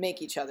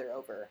make each other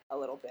over a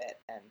little bit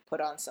and put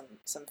on some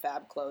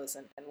fab clothes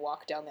and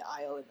walk down the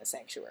aisle in the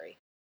sanctuary.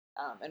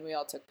 And we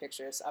all took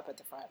pictures up at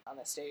the front on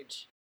the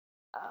stage.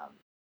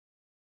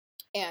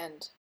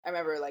 And I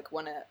remember like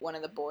one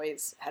of the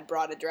boys had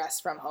brought a dress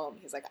from home.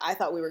 He's like, I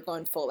thought we were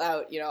going full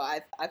out.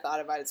 I thought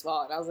I might as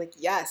well. And I was like,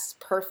 yes,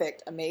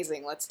 perfect,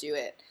 amazing, let's do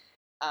it.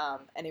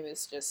 And it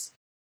was just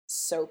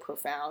so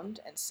profound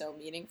and so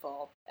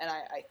meaningful. And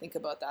I think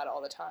about that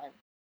all the time.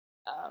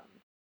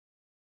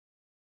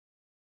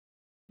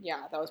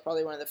 Yeah, that was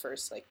probably one of the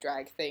first like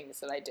drag things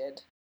that I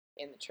did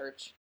in the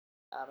church,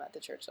 at the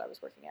church that I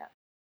was working at.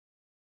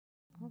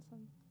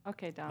 Awesome.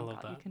 Okay, Dom,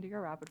 you can do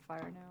your rapid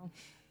fire now.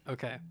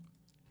 Okay.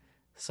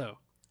 So,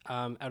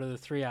 out of the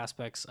three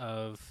aspects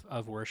of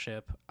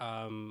worship,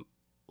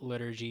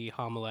 liturgy,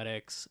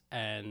 homiletics,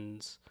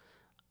 and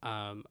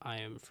I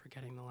am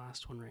forgetting the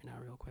last one right now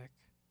real quick.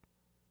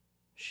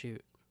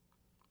 Shoot.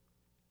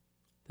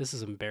 This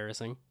is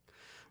embarrassing.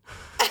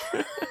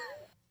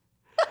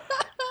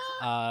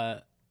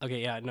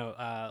 Okay, yeah,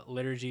 no,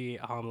 liturgy,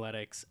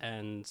 homiletics,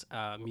 and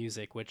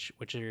music. Which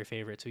are your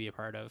favorite to be a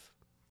part of?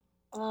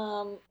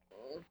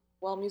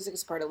 Well, music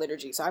is part of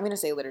liturgy, so I'm going to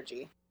say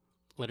liturgy.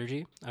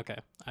 Liturgy? Okay,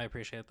 I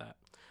appreciate that.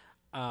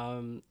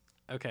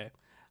 Okay,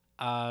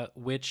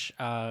 which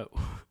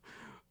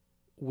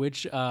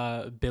which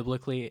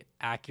biblically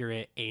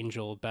accurate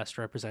angel best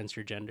represents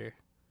your gender?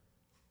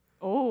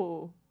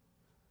 Oh.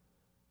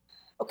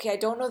 Okay, I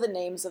don't know the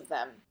names of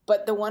them,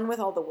 but the one with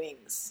all the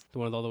wings. The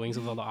one with all the wings,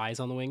 with all the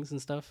eyes on the wings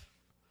and stuff.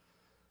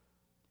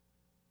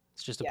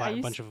 It's just a Yeah.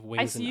 bunch of I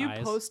wings see and you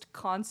eyes. post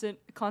constant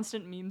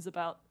memes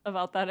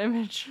about that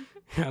image.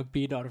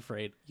 Be not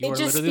afraid. You It are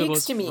just literally the speaks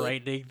most to me.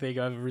 frightening thing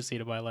I've ever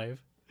seen in my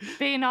life.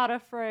 Be not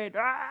afraid.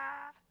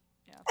 Ah!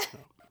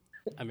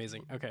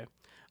 Amazing. Okay.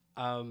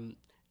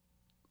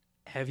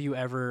 Have you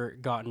ever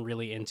gotten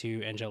really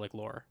into angelic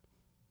lore?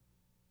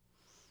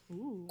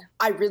 Ooh.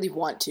 I really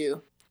want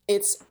to.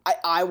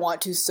 I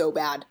want to so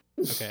bad.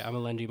 Okay, I'm gonna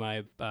lend you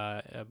my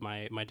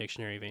my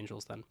dictionary of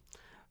angels then.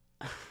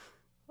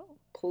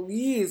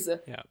 Please.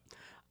 Yeah.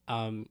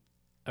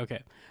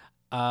 Okay.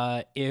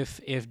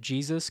 If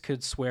Jesus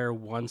could swear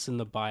once in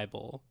the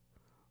Bible,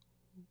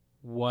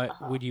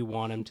 what would you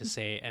want him to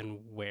say and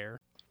where?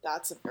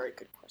 That's a very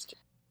good question.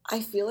 I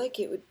feel like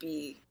it would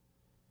be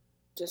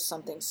just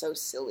something so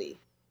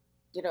silly.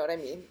 You know what I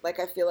mean? Like,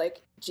 I feel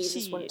like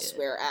Jesus wouldn't Shit.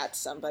 swear at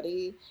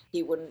somebody.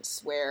 He wouldn't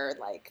swear,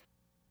 like,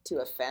 to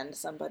offend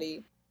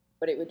somebody.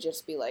 But it would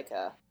just be like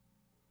a,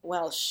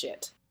 well,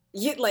 shit.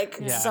 Yeah.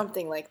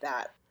 Something like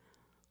that.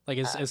 Like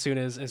as soon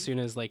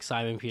as like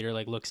Simon Peter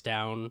like looks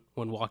down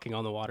when walking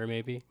on the water,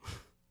 maybe.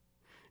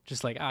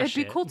 Just like It'd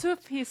shit. be cool too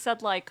if he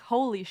said like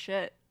 "Holy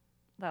shit."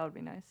 That would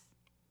be nice.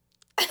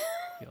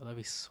 Yo, that'd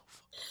be so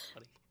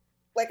funny.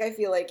 Like, I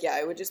feel like, yeah,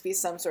 it would just be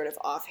some sort of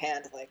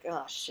offhand, like,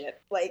 oh, shit.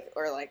 Like,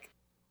 or like,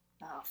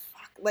 oh,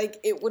 fuck. Like,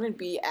 it wouldn't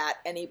be at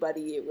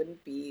anybody. It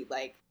wouldn't be,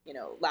 like, you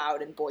know,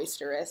 loud and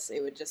boisterous.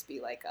 It would just be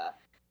like a,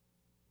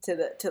 to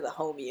the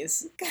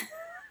homies.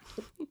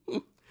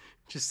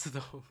 Just to the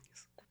homies.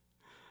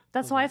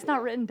 That's why it's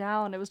not written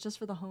down. It was just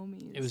for the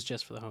homies. It was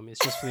just for the homies,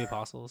 just for the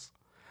apostles.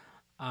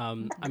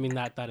 I mean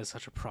that is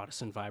such a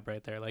Protestant vibe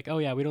right there. Like, oh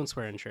yeah, we don't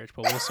swear in church,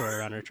 but we'll swear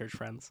around our church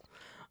friends.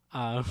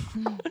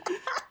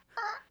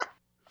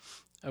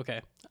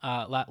 Okay.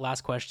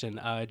 Last question.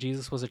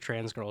 Jesus was a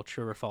trans girl.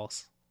 True or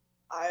false?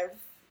 I've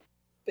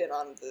been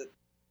on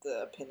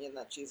the opinion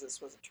that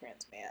Jesus was a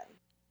trans man.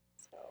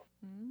 So,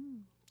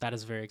 That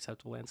is a very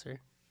acceptable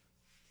answer.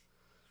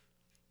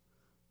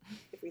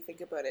 if we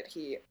think about it,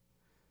 he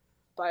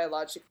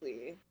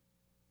biologically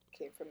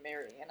came from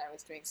Mary, and I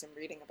was doing some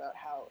reading about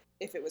how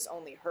if it was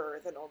only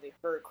her, then only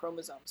her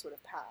chromosomes would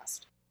have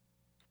passed.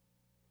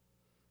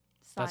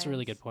 That's a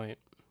really good point.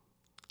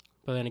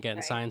 But then again,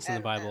 Right, science in the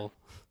and- Bible.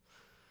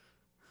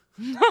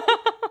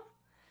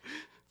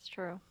 It's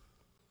true.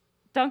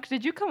 Dunk,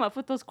 did you come up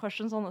with those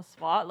questions on the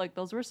spot? Like,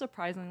 those were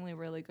surprisingly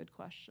really good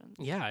questions.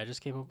 Yeah, I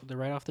just came up with it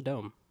right off the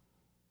dome.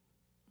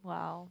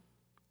 Wow.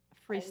 I'm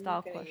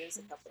Freestyle going to use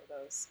a questions. couple of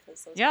those.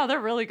 'Cause those Yeah, they're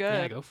really good.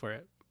 Yeah, go for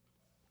it.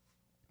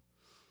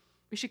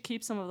 We should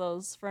keep some of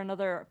those for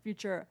another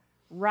future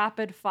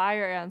rapid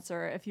fire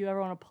answer if you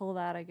ever want to pull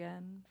that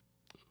again.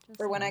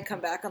 For when I come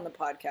back on the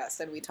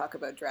podcast and we talk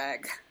about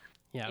drag.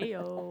 Yeah.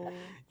 Ayo.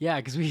 Yeah,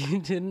 because we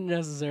didn't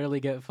necessarily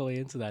get fully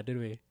into that, did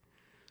we?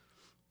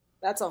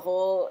 That's a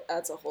whole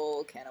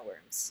can of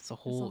worms. It's a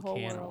whole whole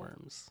can of world.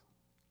 worms.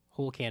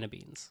 Whole can of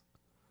beans.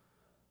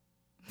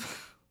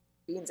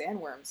 Beans and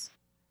worms.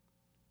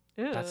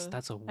 Ew.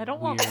 That's a I don't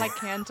weird... want my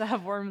can to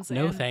have worms.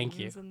 No, and thank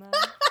you. beans in them.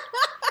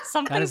 That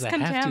Something's is a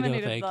hefty no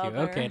contaminated. thank the you. other.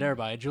 Okay, never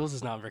mind. Jules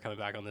is not ever coming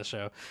back on this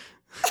show.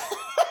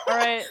 All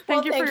right.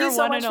 Thank you for your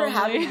so one much and for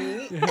only.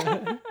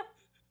 having me.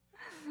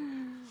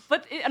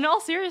 But in all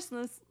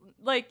seriousness,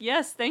 like,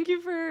 yes, thank you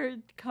for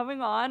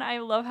coming on. I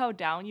love how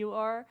down you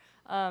are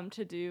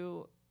to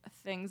do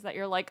things that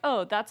you're like,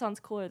 oh, that sounds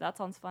cool or that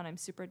sounds fun. I'm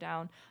super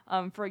down.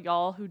 For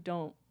y'all who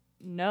don't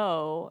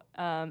know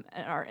and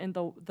are in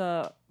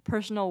the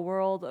personal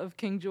world of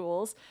King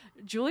Jules,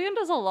 Julian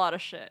does a lot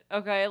of shit.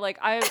 Okay, like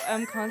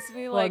I'm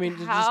constantly Well, like, I mean,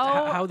 just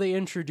how they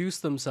introduce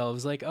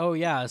themselves. Like, oh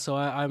yeah, so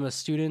I'm a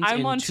student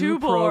I'm in on two two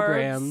boards.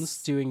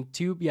 programs, doing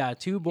two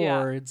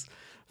boards,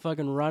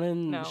 fucking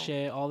running No.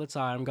 shit all the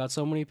time. Got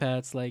so many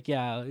pets. Like,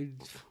 yeah,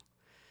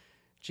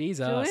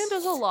 Jesus. Julian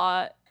does a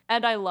lot,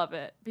 and I love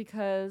it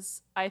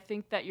because I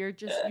think that you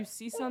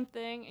see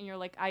something and you're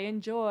like, I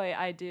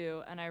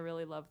do, and I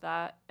really love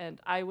that. And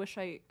I wish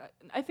I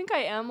think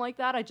I am like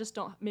that. I just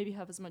don't maybe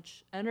have as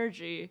much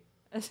energy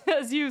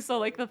as you. So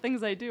like the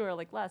things I do are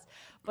like less.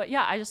 But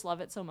yeah, I just love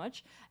it so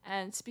much.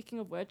 And speaking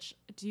of which,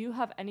 do you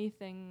have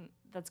anything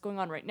that's going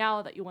on right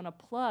now that you want to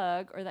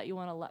plug or that you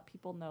want to let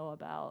people know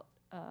about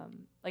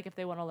like if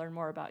they want to learn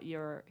more about you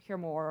or hear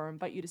more or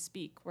invite you to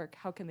speak,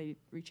 how can they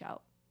reach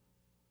out?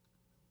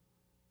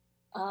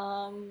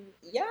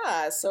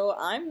 Yeah, so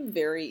I'm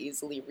very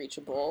easily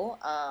reachable.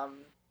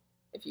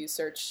 If you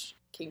search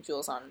King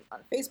Jules on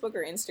Facebook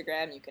or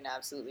Instagram, you can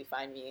absolutely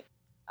find me.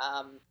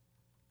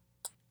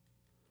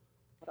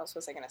 What else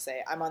was I going to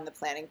say? I'm on the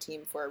planning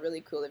team for a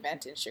really cool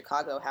event in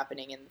Chicago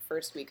happening in the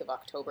first week of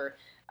October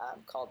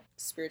called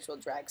Spiritual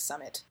Drag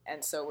Summit.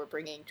 And so we're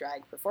bringing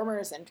drag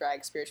performers and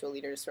drag spiritual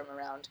leaders from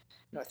around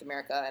North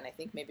America, and I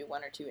think maybe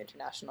 1 or 2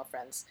 international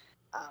friends.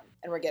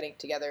 And we're getting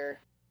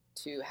together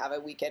to have a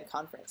weekend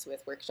conference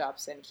with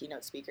workshops and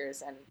keynote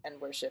speakers and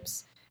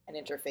worships and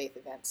interfaith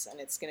events. And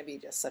it's going to be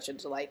just such a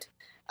delight.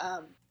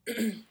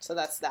 So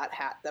that's that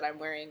hat that I'm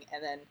wearing.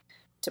 And then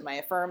to my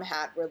Affirm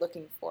hat, we're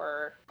looking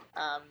for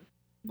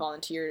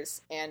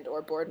volunteers and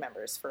or board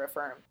members for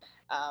Affirm.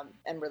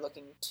 And we're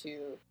looking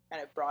to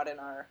kind of broaden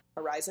our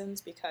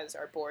horizons because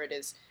our board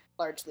is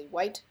largely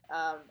white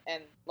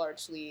and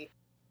largely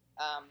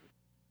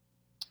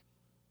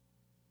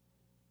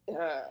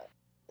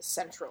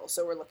central.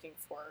 So we're looking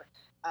for,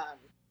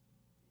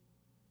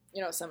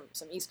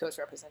 some East Coast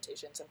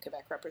representation, some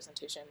Quebec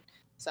representation,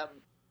 some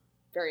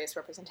various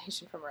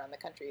representation from around the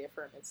country.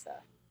 Affirm is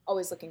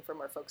always looking for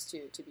more folks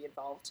to be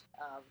involved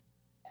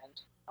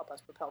and help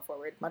us propel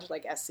forward, much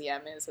like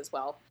SCM is as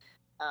well.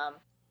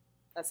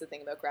 That's the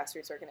thing about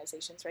grassroots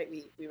organizations, right?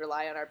 We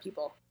rely on our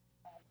people.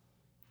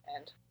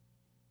 And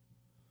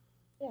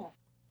yeah,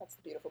 that's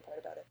the beautiful part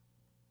about it.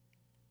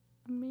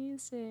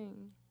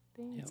 Amazing.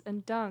 Thanks. Yep.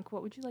 And Dunk,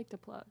 what would you like to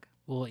plug?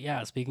 Well,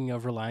 yeah, speaking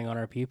of relying on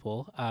our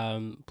people,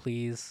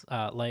 please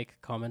like,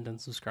 comment, and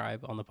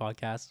subscribe on the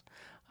podcast.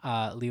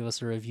 Leave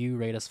us a review,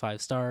 rate us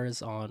 5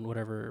 stars on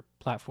whatever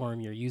platform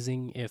you're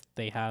using if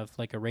they have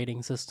like a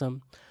rating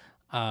system.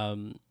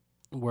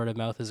 Word of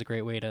mouth is a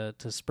great way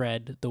to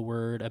spread the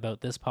word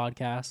about this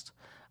podcast.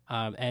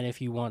 And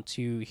if you want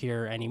to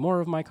hear any more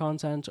of my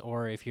content,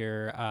 or if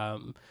you're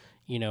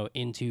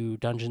into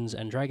Dungeons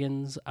and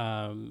Dragons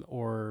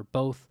or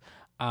both,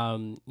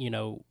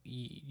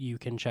 you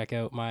can check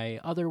out my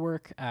other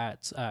work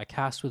at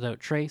Cast Without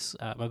Trace.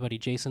 My buddy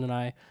Jason and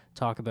I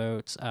talk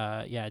about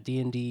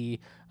D&D,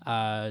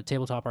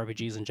 tabletop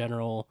RPGs in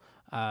general,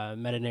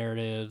 meta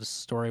narratives,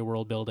 story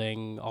world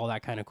building, all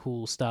that kind of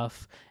cool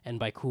stuff. And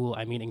by cool,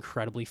 I mean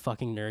incredibly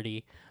fucking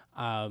nerdy.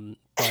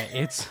 But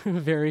it's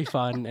very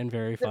fun and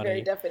very funny. The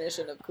very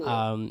definition of cool.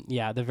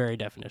 The very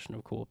definition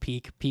of cool.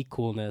 Peak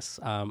coolness.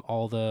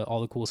 All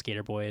the cool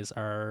skater boys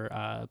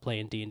are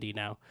playing D&D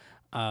now.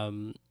 I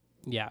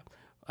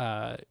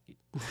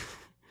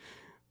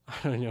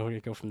don't know where to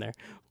go from there,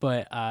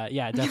 but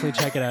definitely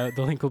check it out.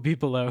 The link will be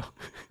below.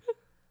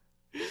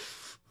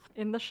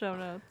 In the show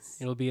notes.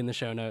 It'll be in the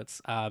show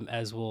notes,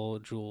 as will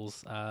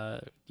Jules'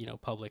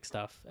 public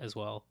stuff as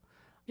well.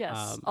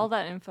 Yes, all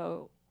that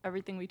info,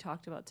 everything we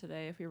talked about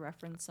today, if we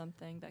reference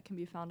something that can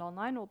be found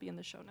online, will be in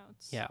the show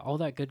notes. Yeah, all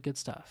that good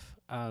stuff.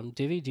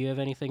 Divi, do you have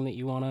anything that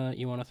you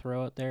wanna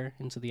throw out there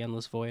into the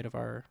endless void of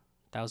our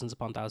thousands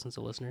upon thousands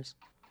of listeners?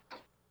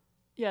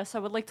 Yes, I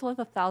would like to let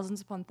the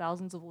thousands upon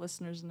thousands of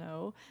listeners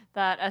know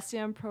that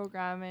SCM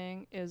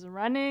programming is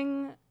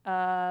running.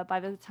 By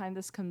the time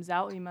this comes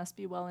out, we must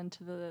be well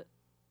into the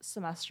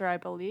semester, I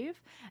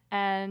believe.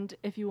 And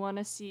if you want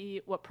to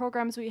see what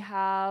programs we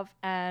have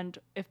and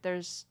if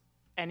there's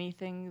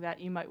anything that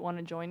you might want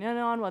to join in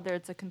on, whether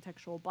it's a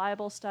contextual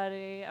Bible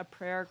study, a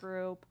prayer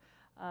group,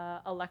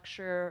 a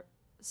lecture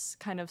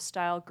kind of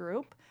style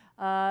group,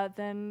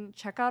 then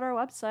check out our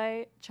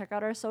website, check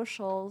out our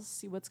socials,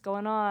 see what's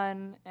going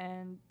on,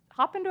 and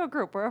hop into a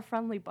group. We're a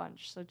friendly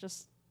bunch, so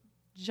just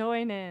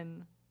join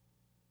in.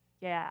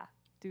 Yeah,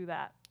 do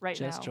that right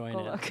now. Just join Go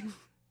in. look.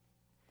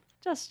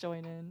 Just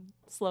join in.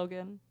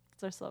 Slogan.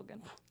 It's our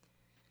slogan.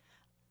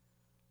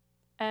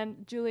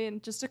 And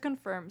Julian, just to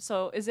confirm,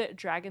 so is it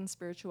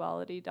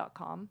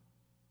dragonspirituality.com?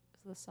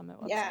 Is the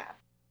summit website? Yeah.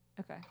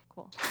 Okay,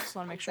 cool. Just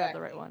want to make sure I have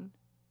the right one.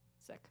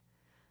 Sick.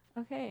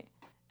 Okay.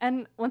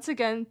 And once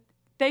again,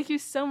 thank you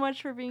so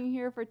much for being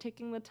here, for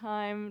taking the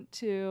time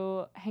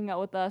to hang out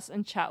with us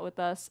and chat with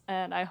us.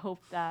 And I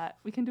hope that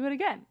we can do it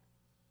again.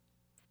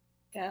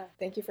 Yeah,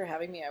 thank you for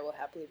having me. I will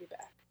happily be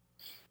back.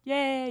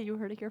 Yay, you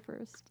heard it here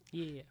first.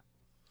 Yeah.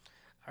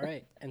 All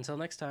right. Until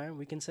next time,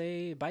 we can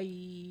say bye.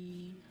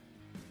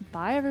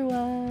 Bye,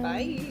 everyone.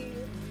 Bye.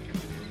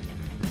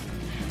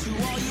 To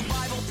all you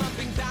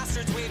Bible-thumping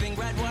bastards waving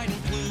red, white,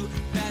 and blue,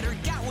 better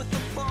get with the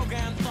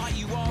program, thought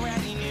you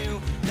already knew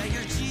that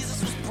your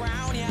Jesus was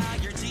brown, yeah,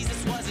 your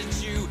Jesus was a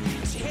Jew.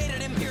 She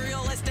hated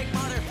imperialistic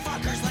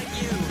motherfuckers like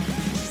you.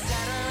 She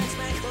said her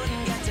ex-man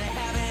couldn't get to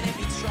heaven if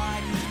he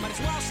tried, might as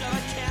well shove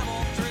a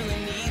camel through a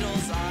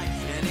needle's eye.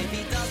 And if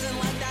he doesn't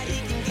like that, he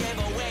can give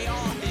away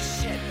all his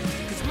shit,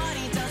 'cause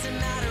money doesn't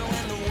matter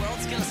when the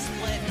world's gonna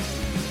split.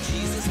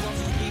 Jesus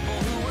loves the people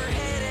who were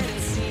hated and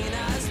seen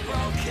as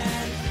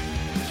broken.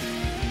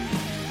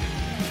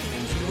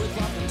 Would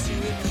love them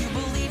too if you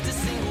believed a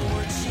single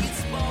word she'd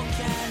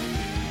spoken.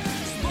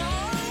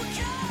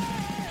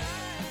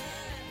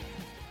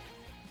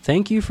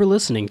 Thank you for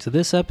listening to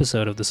this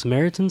episode of the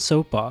Samaritan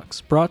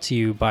Soapbox, brought to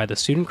you by the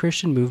Student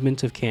Christian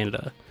Movement of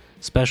Canada.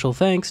 Special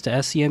thanks to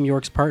SCM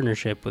York's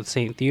partnership with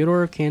St.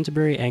 Theodore of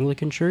Canterbury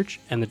Anglican Church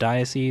and the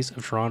Diocese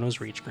of Toronto's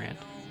Reach Grant.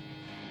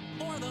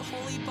 For the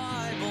Holy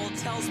Bible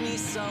tells me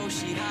so.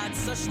 She had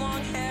such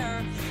long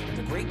hair and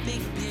a great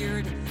big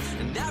beard,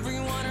 and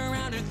everyone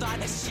around her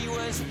thought that she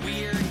was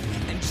weird.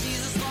 And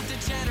Jesus loved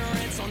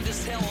degenerates on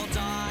this hill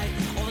died.